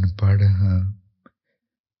ਮੈਂ ਅਨਪੜ੍ਹ ਹਾਂ,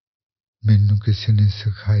 ਮੈਨੂੰ ਕਿਸੇ ਨੇ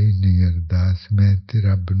ਸਿਖਾਈ ਨਹੀਂ ਅਰਦਾਸ। ਮੈਂ ਤੇ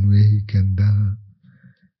ਰੱਬ ਨੂੰ ਇਹੀ ਕਹਿੰਦਾ ਹਾਂ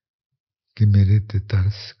ਕਿ ਮੇਰੇ ਤੇ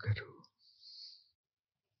ਤਰਸ ਕਰੋ,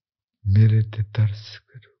 ਮੇਰੇ ਤੇ ਤਰਸ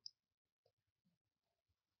ਕਰੋ।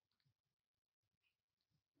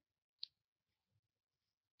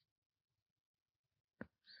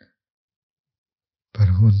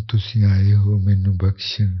 ਪਰ ਹੁਣ ਤੁਸੀਂ ਆਏ ਹੋ ਮੈਨੂੰ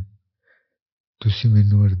ਬਖਸ਼ਣ, ਤੁਸੀਂ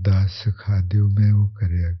ਮੈਨੂੰ ਅਰਦਾਸ ਸਿਖਾ ਦਿਓ, ਮੈਂ ਉਹ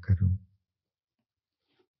ਕਰਿਆ ਕਰੂੰ।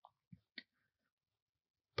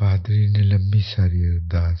 ਪਾਦਰੀ ਨੇ ਲੰਮੀ ਸਾਰੀ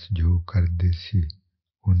ਅਰਦਾਸ ਜੋ ਕਰਦੇ ਸੀ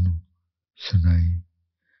ਉਹਨੂੰ ਸੁਣਾਈ।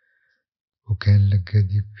 ਉਹ ਕਹਿਣ ਲੱਗਾ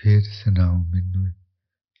ਜੀ ਫੇਰ ਸੁਣਾਓ, ਮੈਨੂੰ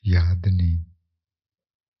ਯਾਦ ਨਹੀਂ।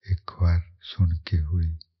 ਇੱਕ ਵਾਰ ਸੁਣ ਕੇ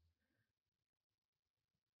ਹੋਈ,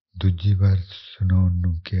 ਦੂਜੀ ਵਾਰ ਸੁਣਾਉਣ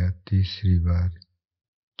ਨੂੰ ਕਿਹਾ, ਤੀਸਰੀ ਵਾਰ,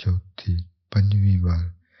 ਚੌਥੀ, ਪੰਜਵੀਂ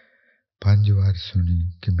ਵਾਰ, 5 ਵਾਰ ਸੁਣੀ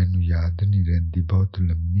ਕਿ ਮੈਨੂੰ ਯਾਦ ਨਹੀਂ ਰਹਿੰਦੀ, ਬਹੁਤ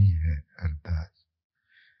ਲੰਮੀ ਹੈ ਅਰਦਾਸ।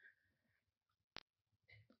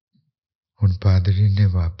 ਹੁਣ ਪਾਦਰੀ ਨੇ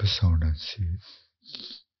ਵਾਪਸ ਆਉਣਾ ਸੀ,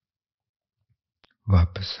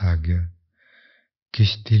 ਵਾਪਸ ਆ ਗਿਆ,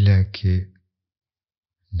 ਕਿਸ਼ਤੀ ਲੈ ਕੇ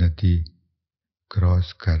ਨਦੀ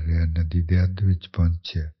ਕ੍ਰਾਸ ਕਰ ਰਿਹਾ, ਨਦੀ ਦੇ ਅੱਧ ਵਿੱਚ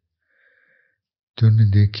ਪਹੁੰਚਿਆ ਤੇ ਉਹਨੇ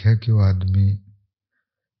ਦੇਖਿਆ ਕਿ ਉਹ ਆਦਮੀ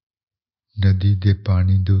ਨਦੀ ਦੇ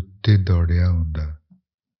ਪਾਣੀ ਦੇ ਉੱਤੇ ਦੌੜਿਆ ਆਉਂਦਾ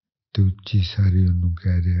ਤੇ ਉੱਚੀ ਸਾਰੀ ਉਹਨੂੰ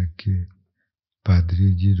ਕਹਿ ਰਿਹਾ ਕਿ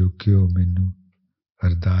ਪਾਦਰੀ ਜੀ ਰੁਕਿਓ, ਮੈਨੂੰ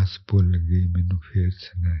ਅਰਦਾਸ ਭੁੱਲ ਗਈ, ਮੈਨੂੰ ਫੇਰ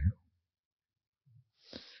ਸੁਣਾਇਓ।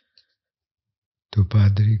 तो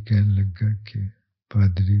पादरी कहने लगा कि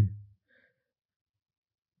पादरी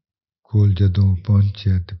कोल जदों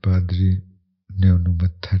पहुंचा तो पादरी ने उन्होंने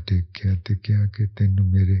मत्था टेकिया ते कहा कि तेनू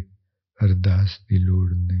मेरे अरदास की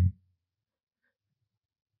लोड़ नहीं,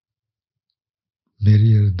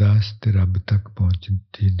 मेरी अरदास ते रब तक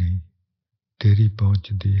पहुंचती नहीं, तेरी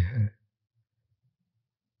पहुंचती है,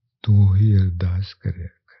 तू ही अरदास करे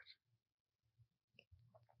कर।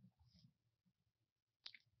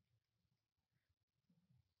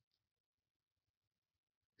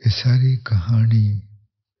 ये सारी कहानी,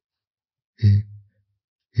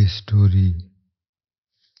 ये स्टोरी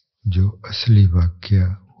जो असली वाक्या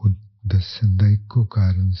वो दसन का इको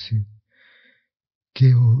कारण सी कि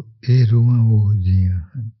वो ये रूहां वो जियां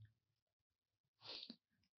हन,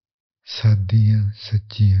 सादियां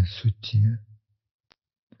सच्चियां सुचियां,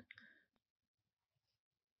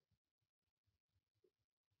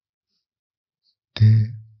 ते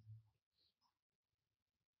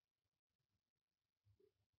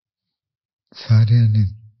सारियां ने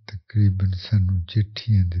तकरीबन सानू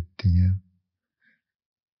चिट्ठियां दित्तियां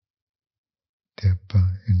ते आपां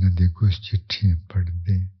इन्हां दी कुछ चिट्ठियां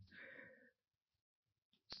पढ़दे।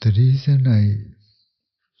 The reason I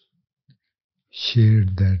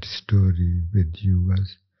shared that story with you was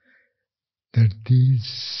that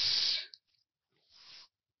these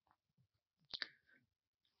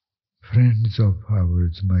friends of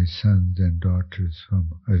ours, my sons and daughters from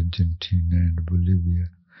Argentina and Bolivia,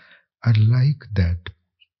 are like that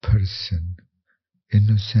person,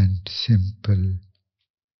 innocent, simple,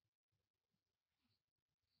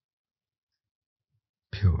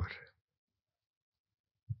 pure.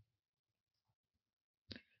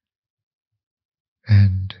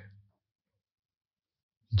 And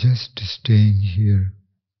just staying here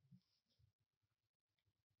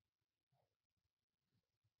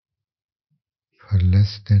for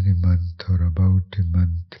less than a month or about a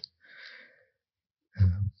month,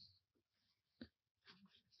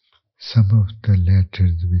 some of the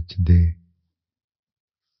letters which they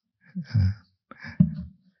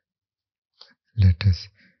let us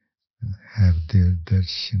have their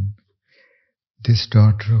darshan. This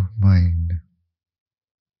daughter of mine,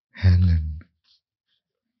 Helen,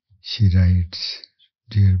 she writes,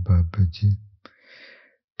 Dear Babaji,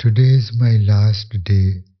 today is my last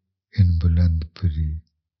day in Bulandpuri.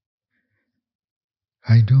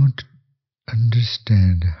 I don't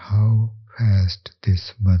understand how fast this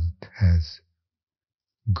month has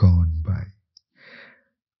gone by,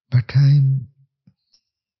 but I'm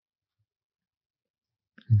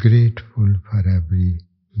grateful for every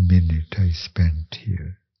minute I spent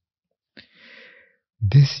here.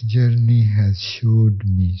 This journey has showed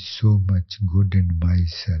me so much good in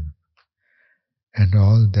myself and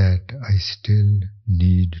all that I still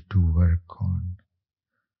need to work on,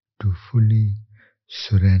 to fully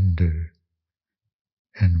surrender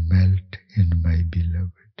and melt in my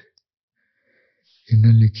beloved.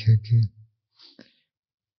 इन्होंने लिखा कि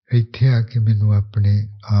ਇੱਥੇ ਆ ਕੇ ਮੈਨੂੰ ਆਪਣੇ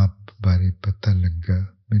ਆਪ ਬਾਰੇ ਪਤਾ ਲੱਗਾ,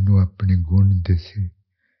 ਮੈਨੂੰ ਆਪਣੇ ਗੁਣ ਦਿਸੇ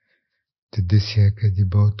ਤੇ ਦਿਸਿਆ ਕਿ ਜੀ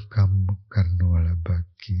ਬਹੁਤ ਕੰਮ ਕਰਨ ਵਾਲਾ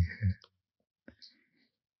ਬਾਕੀ ਹੈ।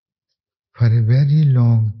 For a very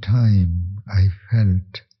long time I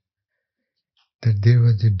felt that there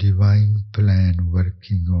was a divine plan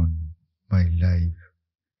working on my life,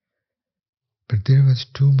 but there was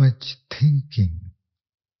too much thinking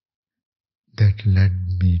that led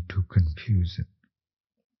me to confusion.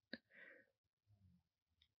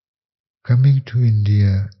 Coming to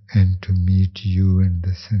India and to meet you and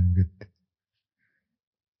the Sangat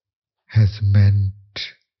has meant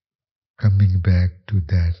coming back to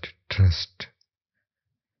that trust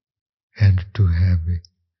and to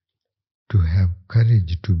to have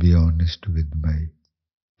courage to be honest with my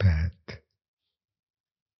path.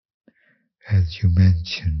 As you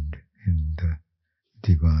mentioned in the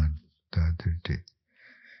Divan the other day,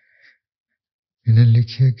 इन्हें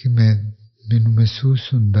लिखिया कि मैनू महसूस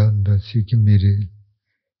ਹੁੰਦਾ ਸੀ कि मेरे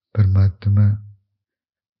परमात्मा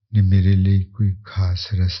ने मेरे लिए कोई खास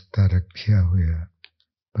रस्ता रखिया होया,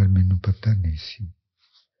 पर मैनू पता नहीं सी।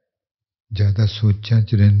 ज़्यादा सोचां च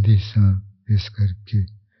रहिंदी सां, इस करके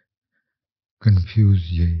कन्फ्यूज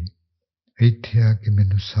जही। इत्थे आके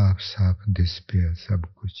मैनू साफ साफ दिस पिया सब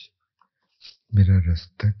कुछ, मेरा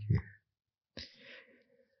रास्ता क्या है।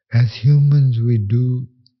 As humans we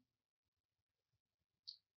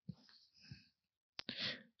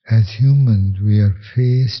are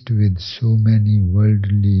faced with so many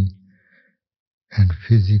worldly and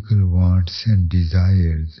physical wants and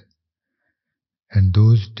desires, and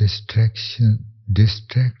those distracts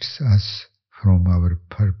us from our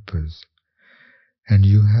purpose. And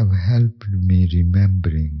you have helped me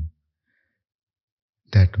remembering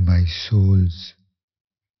that my soul's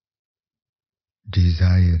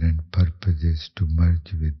desire and purpose is to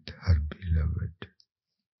merge with her beloved,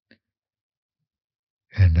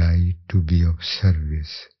 and I to be of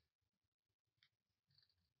service.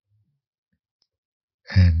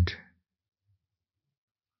 And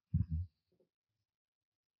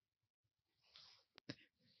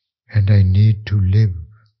I need to live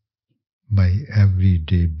my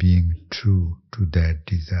everyday being true to that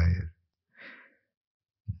desire,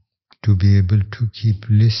 to be able to keep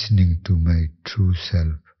listening to my true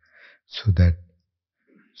self, so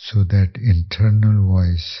that internal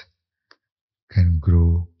voice can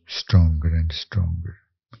grow stronger and stronger.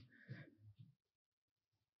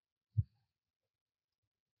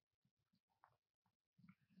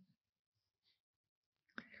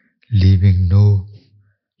 Leaving no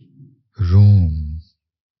room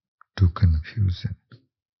to confusion.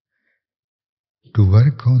 To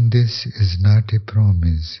work on this is not a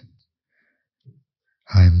promise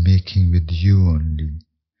I am making with you only,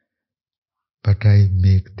 but I'm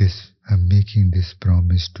making this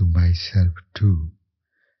promise to myself too.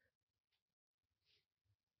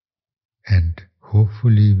 And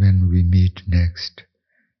hopefully when we meet next,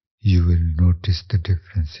 you will notice the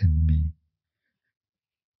difference in me.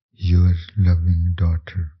 Your loving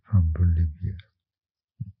daughter from Bolivia.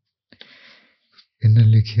 इन्हें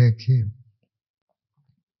लिखिया कि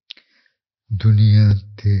दुनिया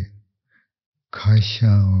ते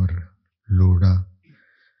ख्वाहिशां और लोड़ा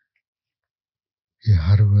ये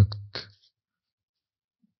हर वक्त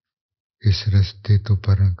इस रस्ते तो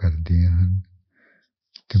परां करदियां हन,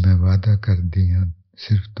 ते मैं वादा करदी हां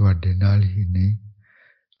सिर्फ तुहाडे नाल ही नहीं,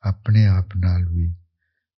 अपने आप नाल भी,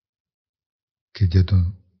 कि जदों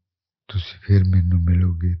तुसी फिर मैनू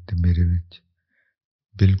मिलोगे ते मेरे विच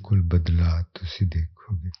बिल्कुल बदलाव तुसी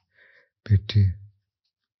देखोगे। बेटे,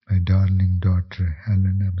 my darling daughter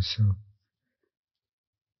Helen, I'm so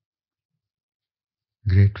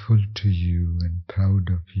grateful to you and proud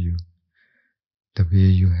of you, the way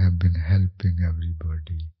you have been helping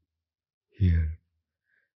everybody here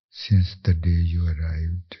since the day you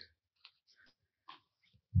arrived.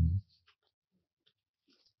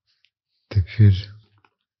 ਤੇ ਫਿਰ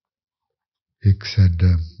ਇੱਕ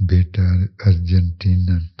ਸਾਡਾ ਬੇਟਾ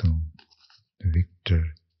ਅਰਜਨਟੀਨਾ ਤੋਂ ਵਿਕਟਰ,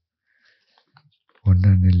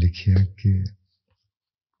 ਉਹਨਾਂ ਨੇ ਲਿਖਿਆ ਕਿ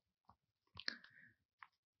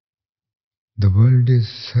the world is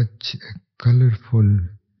such a colorful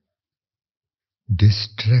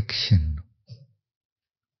distraction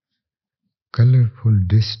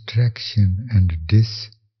and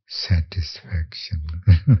dissatisfaction.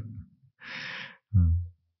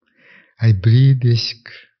 I breathe ishq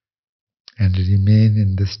and remain in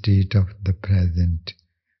the state of the present.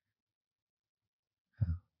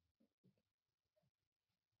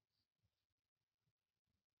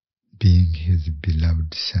 Being his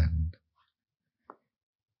beloved son.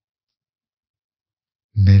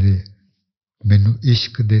 ਮੈਨੂੰ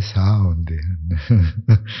ਇਸ਼ਕ ਦੇ ਸਾਹ ਆਉਂਦੇ ਹਨ।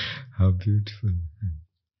 How beautiful.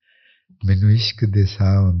 ਮੈਨੂੰ ਇਸ਼ਕ ਦੇ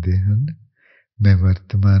ਸਾਹ ਆਉਂਦੇ ਹਨ। ਮੈਂ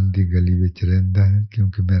ਵਰਤਮਾਨ ਦੀ ਗਲੀ ਵਿੱਚ ਰਹਿੰਦਾ ਹਾਂ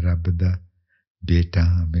ਕਿਉਂਕਿ ਮੈਂ ਰੱਬ ਦਾ ਬੇਟਾ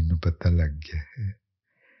ਹਾਂ, ਮੈਨੂੰ ਪਤਾ ਲੱਗ ਗਿਆ ਹੈ।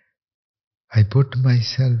 I put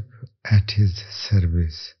myself at his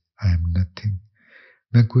service. I am nothing.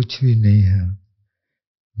 ਮੈਂ ਕੁਛ ਵੀ ਨਹੀਂ ਹਾਂ।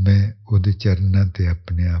 ਮੈਂ ਉਹਦੇ ਚਰਨਾਂ ਤੇ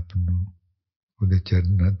ਆਪਣੇ ਆਪ ਨੂੰ ਉਹਦੇ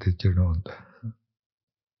ਚਰਨਾਂ ਤੇ ਚੜਾਉਂਦਾ ਹਾਂ।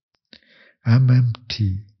 I'm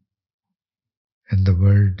empty and the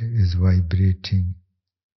world is vibrating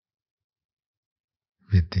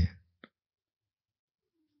within.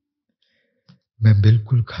 मैं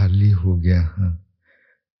बिल्कुल खाली हो गया हाँ,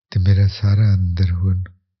 ते मेरा सारा अंदर हुन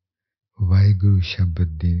वाहिगुरु शब्द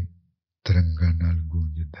दी ਤਰੰਗਾਂ ਨਾਲ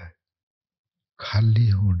ਗੂੰਜਦਾ ਹੈ।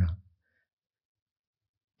 ਖਾਲੀ ਹੋਣਾ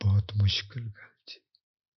ਬਹੁਤ ਮੁਸ਼ਕਿਲ ਗੱਲ ਜੀ,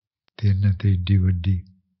 ਤੇ ਇਹਨਾਂ ਤੇ ਏਡੀ ਵੱਡੀ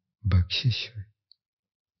ਬਖਸ਼ਿਸ਼ ਹੋਈ।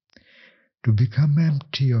 To become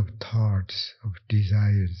empty of thoughts, of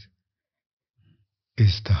desires,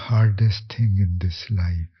 is the hardest thing in this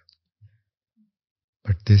life.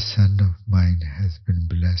 But this son of mine has been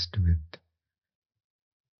blessed with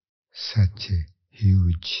such a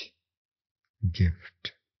huge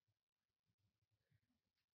gift.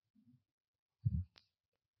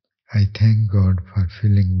 I thank God for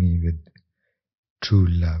filling me with true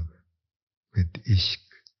love, with Ishq.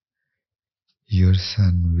 Your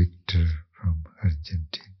son Victor from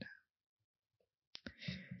Argentina.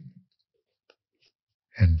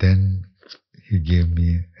 And then he gave me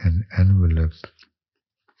an envelope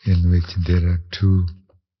in which there are two.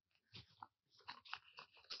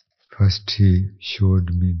 First he showed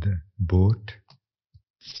me the boat,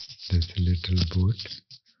 this little boat,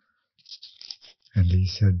 and he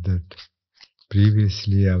said that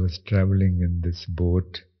previously I was traveling in this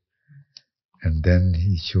boat, and then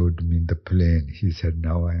he showed me the plane. He said,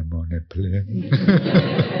 now I am on a plane.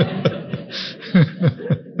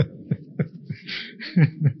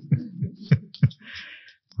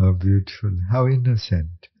 How beautiful, how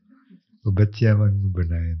innocent. वो बच्चियां वांगू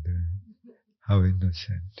बनाए थे. How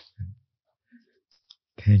innocent.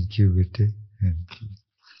 Thank you, bete. Thank you.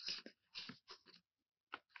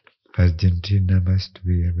 Argentina must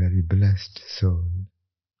be a very blessed soul.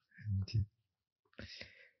 Thank you.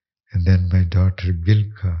 And then my daughter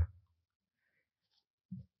Gilka,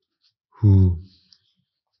 whom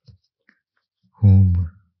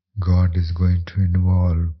God is going to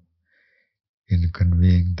involve in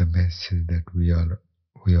conveying the message that we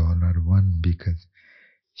all are one, because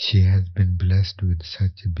she has been blessed with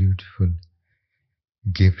such a beautiful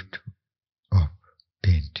gift of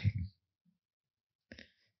painting.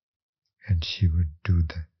 And she would do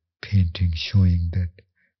the painting showing that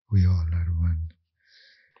we all are one.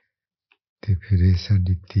 ਤੇ ਫਿਰ ਇਹ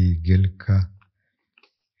ਸਾਡੀ ਧੀ ਗਿਲਕਾ,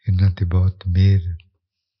 ਇਹਨਾਂ ਤੇ ਬਹੁਤ ਮਿਹਰ,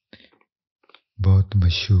 ਬਹੁਤ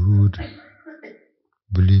ਮਸ਼ਹੂਰ,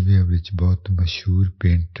 ਬੋਲੀਵੀਆ ਵਿੱਚ ਬਹੁਤ ਮਸ਼ਹੂਰ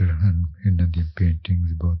ਪੇਂਟਰ ਹਨ। ਇਹਨਾਂ ਦੀਆਂ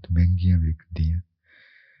ਪੇਂਟਿੰਗਸ ਬਹੁਤ ਮਹਿੰਗੀਆਂ ਵਿਕਦੀਆਂ,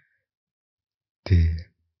 ਤੇ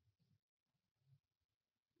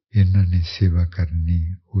ਇਹਨਾਂ ਨੇ ਸੇਵਾ ਕਰਨੀ।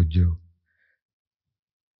 ਉਹ ਜੋ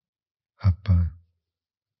ਆਪਾਂ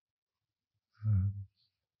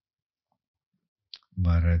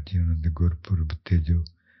ਮਹਾਰਾਜ ਜੀ ਉਹਨਾਂ ਦੇ ਗੁਰਪੁਰਬ ਤੇ ਜੋ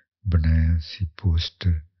ਬਣਾਇਆ ਸੀ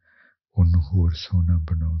ਪੋਸਟਰ, ਉਹਨੂੰ ਹੋਰ ਸੋਹਣਾ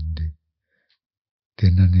ਬਣਾਉਣ ਦੇ, ਤੇ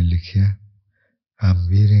ਇਹਨਾਂ ਨੇ ਲਿਖਿਆ I'm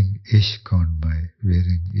wearing ishq on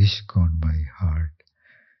my heart,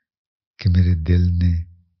 कि मेरे दिल ने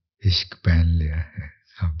इश्क पहन लिया है।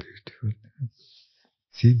 How beautiful.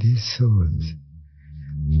 See these souls.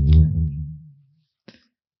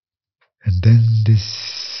 And then this,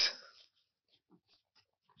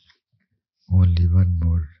 only one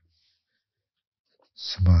more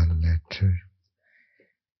small letter.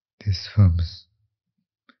 This from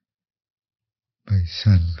my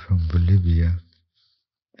son from Bolivia.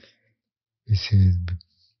 He says,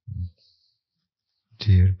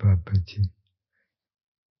 Dear Babaji,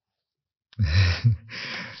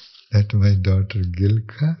 that my daughter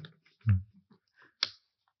Gilka,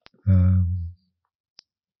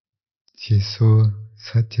 she's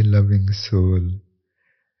such a loving soul.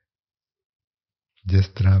 ਜਿਸ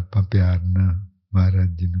ਤਰ੍ਹਾਂ ਆਪਾਂ ਪਿਆਰ ਨਾਲ ਮਹਾਰਾਜ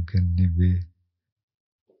ਜੀ ਨੂੰ ਕਹਿੰਦੇ ਵੇ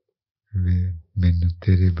ਮੈਨੂੰ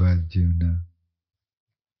ਤੇਰੇ ਬਾਅਦ ਜਿਉਣਾ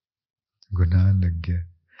ਗੁਨਾਹ ਲੱਗਿਆ,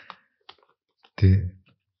 ਤੇ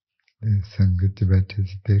ਸੰਗਤ 'ਚ ਬੈਠੇ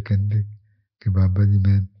ਸੀ ਤੇ ਕਹਿੰਦੇ ਕਿ ਬਾਬਾ ਜੀ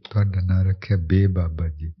ਮੈਂ ਤੁਹਾਡਾ ਨਾਂ ਰੱਖਿਆ ਬੇ ਬਾਬਾ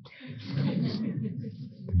ਜੀ।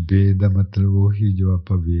 ਬੇ ਦਾ ਮਤਲਬ ਉਹੀ ਜੋ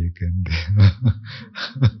ਆਪਾਂ ਵੇ ਕਹਿੰਦੇ।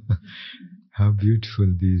 How beautiful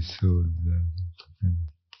these souls are.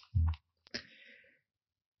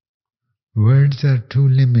 Words are too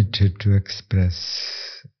limited to express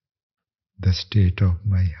the state of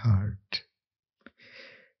my heart.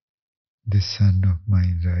 This son of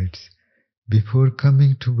mine writes, before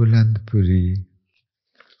coming to Bulandpuri,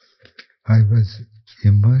 I was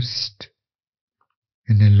immersed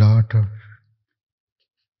in a lot of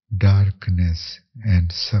darkness and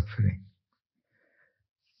suffering.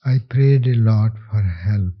 I prayed a lot for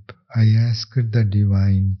help. I asked the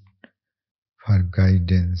divine for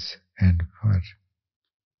guidance and for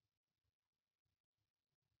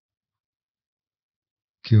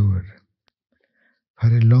cure. For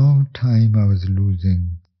a long time I was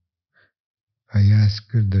losing. I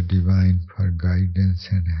asked the divine for guidance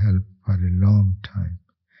and help for a long time.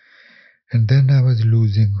 And then I was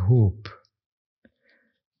losing hope.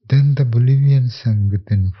 Then the Bolivian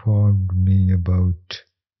Sangat informed me about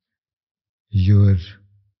your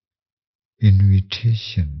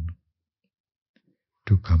invitation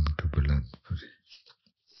to come to Bulandpuri.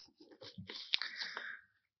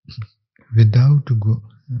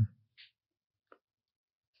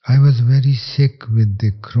 I was very sick with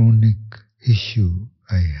the chronic issue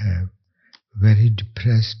I have, very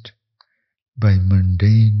depressed by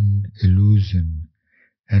mundane illusion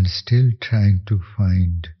and still trying to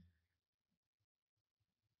find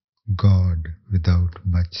God without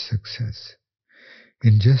much success.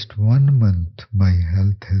 In just 1 month, my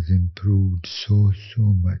health has improved so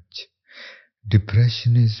much.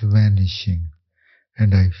 Depression is vanishing,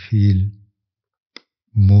 and I feel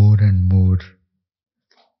more and more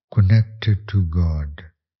connected to God.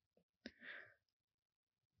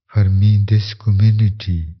 For me, this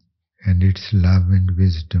community and its love and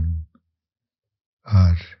wisdom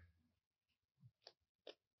are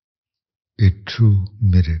a true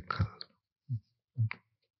miracle.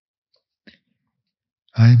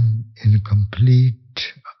 I'm in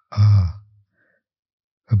complete awe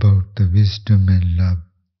about the wisdom and love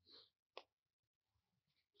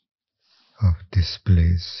of this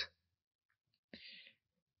place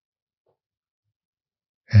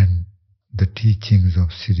and the teachings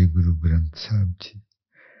of Sri Guru Granth Sahib Ji.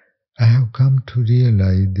 I have come to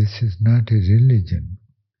realize this is not a religion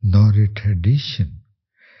nor a tradition,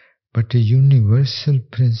 but a universal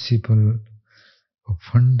principle, a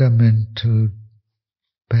fundamental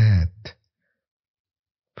path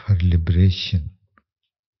for liberation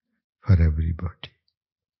for everybody.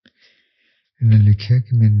 इन्होंने लिखा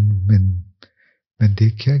कि मैं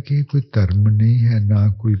देखा कि कोई धर्म नहीं है, ना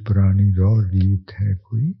कोई पुरानी रौ रीत है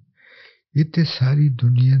कोई, ये तो सारी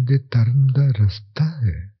दुनिया दे धर्म दा रस्ता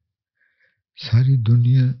है। सारी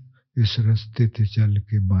दुनिया इस रस्ते ते चल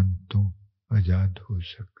के मन तो आजाद हो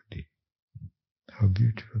सकती। How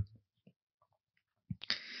beautiful.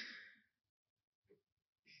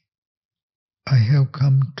 I have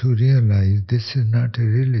come to realize this is not a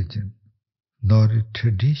religion nor a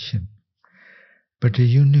tradition, but a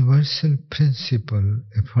universal principle,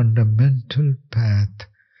 a fundamental path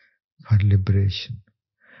for liberation.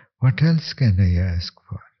 What else can I ask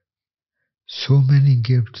for? So many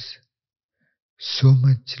gifts, so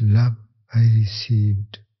much love I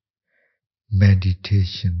received,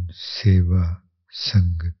 meditation, seva,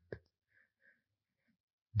 sangat,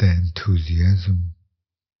 the enthusiasm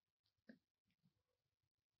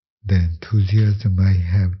I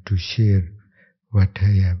have to share what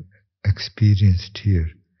I have experienced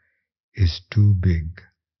here is too big.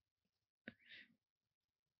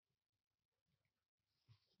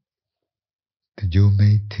 ਤੇ ਜੋ ਮੈਂ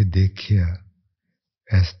ਇੱਥੇ ਦੇਖਿਆ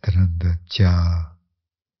ਇਸ ਤਰ੍ਹਾਂ ਦਾ ਚਾਅ,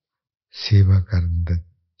 ਸੇਵਾ ਕਰਨ ਦਾ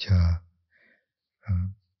ਚਾਅ,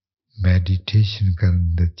 ਮੈਡੀਟੇਸ਼ਨ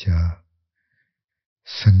ਕਰਨ ਦਾ ਚਾਅ,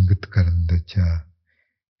 ਸੰਗਤ ਕਰਨ ਦਾ ਚਾਅ,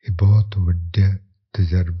 ਇਹ ਬਹੁਤ ਵੱਡਾ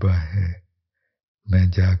ਤਜਰਬਾ ਹੈ। ਮੈਂ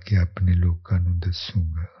ਜਾ ਕੇ ਆਪਣੇ ਲੋਕਾਂ ਨੂੰ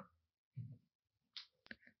ਦੱਸੂਗਾ।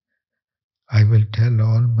 I will tell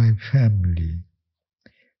all my family,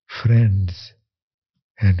 friends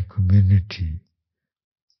and community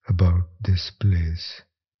about this place.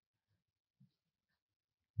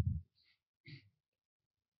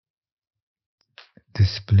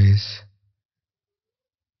 This place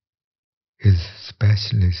is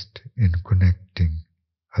specialist in connecting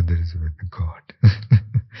others with God.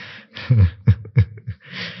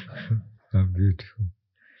 How beautiful.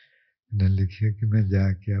 ने लिखिया कि मैं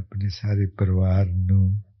जाके अपने सारे परिवार ਨੂੰ,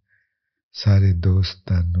 ਸਾਰੇ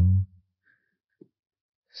ਦੋਸਤਾਂ ਨੂੰ,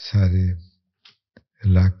 ਸਾਰੇ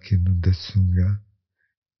ਇਲਾਕੇ ਨੂੰ ਦੱਸੂਗਾ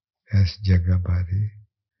ਇਸ ਜਗ੍ਹਾ ਬਾਰੇ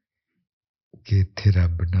ਕਿ ਇੱਥੇ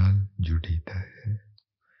ਰੱਬ ਨਾਲ ਜੁੜੀਦਾ ਹੈ।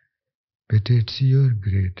 But it's your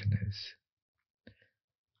greatness.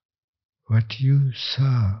 What you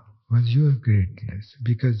saw was your greatness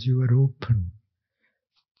because you are open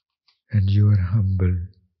and you are humble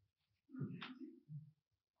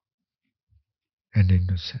and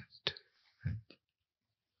innocent.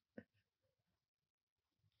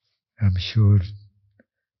 I'm sure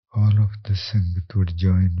all of the Sangat would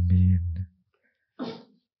join me in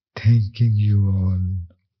thanking you all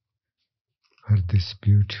for this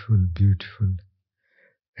beautiful, beautiful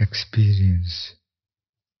experience.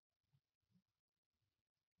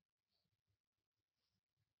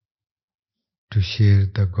 To share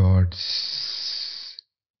the God's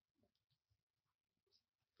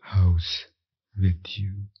house with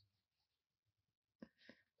you.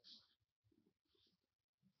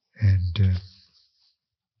 And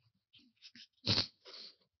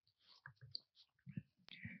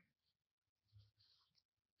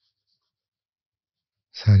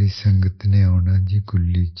सारी संगत ने आना जी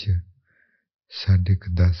कुल्ली च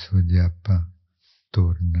 10:30 बजे आपां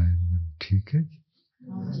तोरना है, ठीक है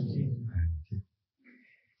जी? हाँ जी।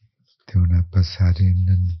 तो हुण आपां सारे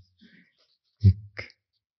इन्हां नूं एक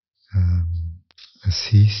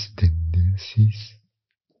असीस दिंदे, असीस।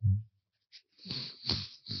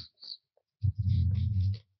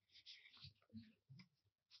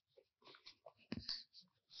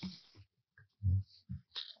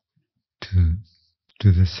 To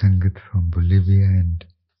the Sangat from Bolivia and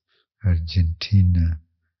Argentina,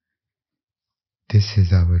 this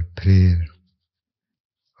is our prayer.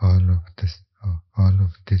 All of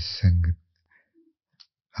this Sangat,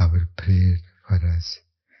 our prayer for us,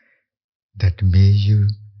 that may you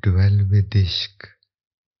dwell with Ishq.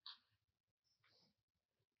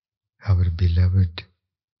 Our beloved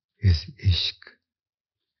is Ishq.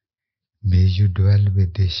 May you dwell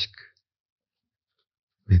with Ishq,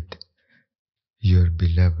 with your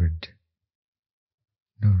beloved.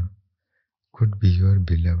 No, could be your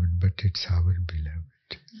beloved, but it's our beloved.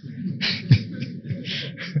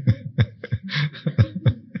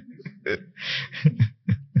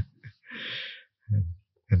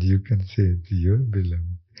 And you can say it's your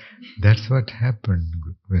beloved. That's what happened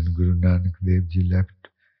when Guru Nanak Dev Ji left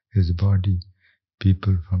his body.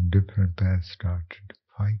 People from different paths started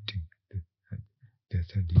fighting. They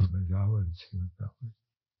said he was ours, he was ours.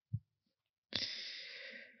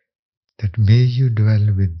 That may you dwell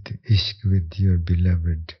with Ishq, with your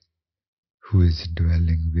beloved who is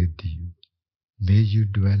dwelling with you. May you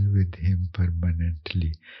dwell with him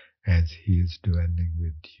permanently as he is dwelling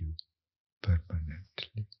with you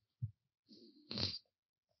permanently.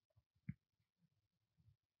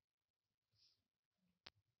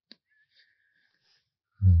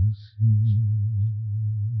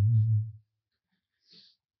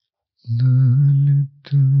 नाल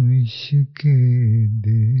तू इश्क़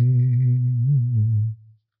दे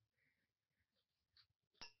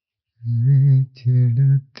वे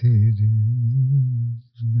जेड़ा तेरे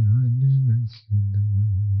नाल वसदा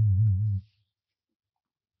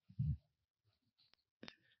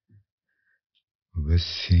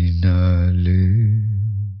वसी नाल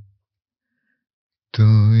तू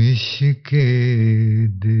इश्क़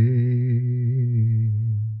दे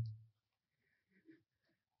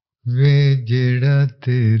वे जेड़ा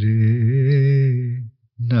तेरे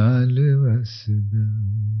नाल वसदा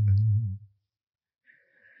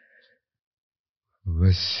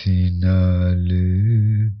वसी नाल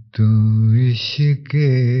तू इश्क़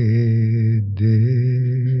दे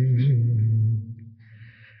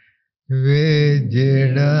वे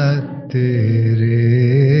जेड़ा तेरे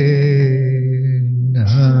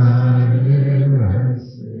नाल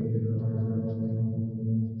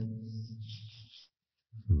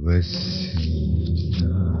वसी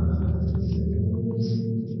नाल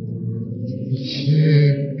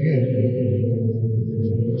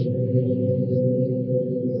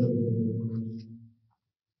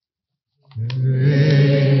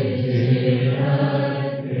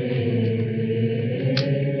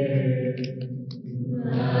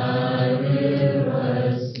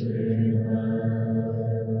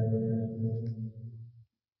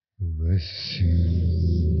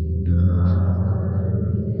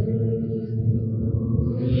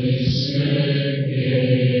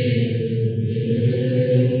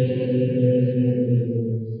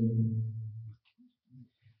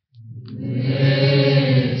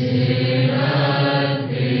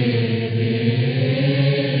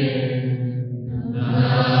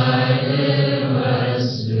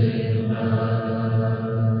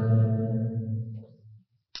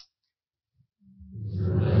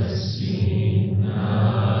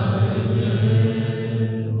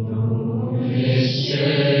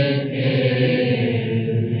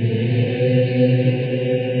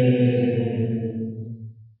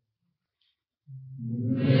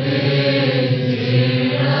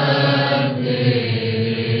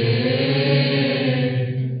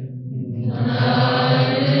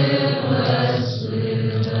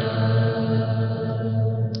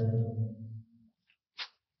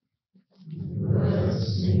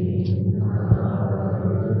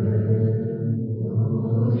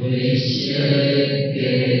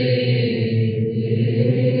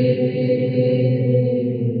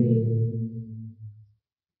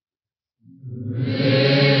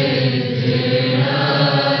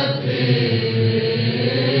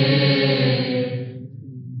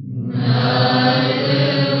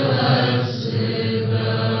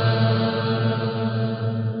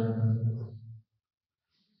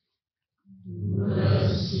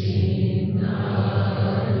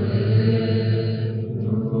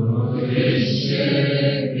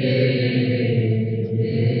इश्क़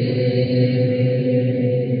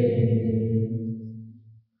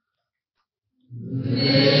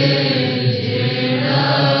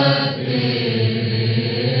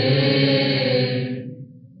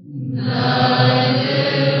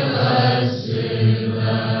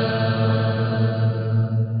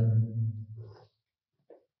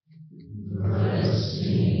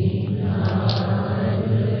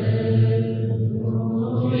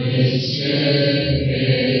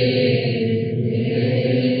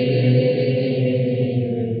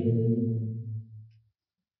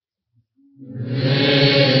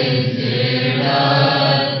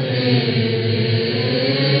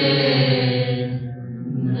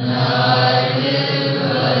Namaste.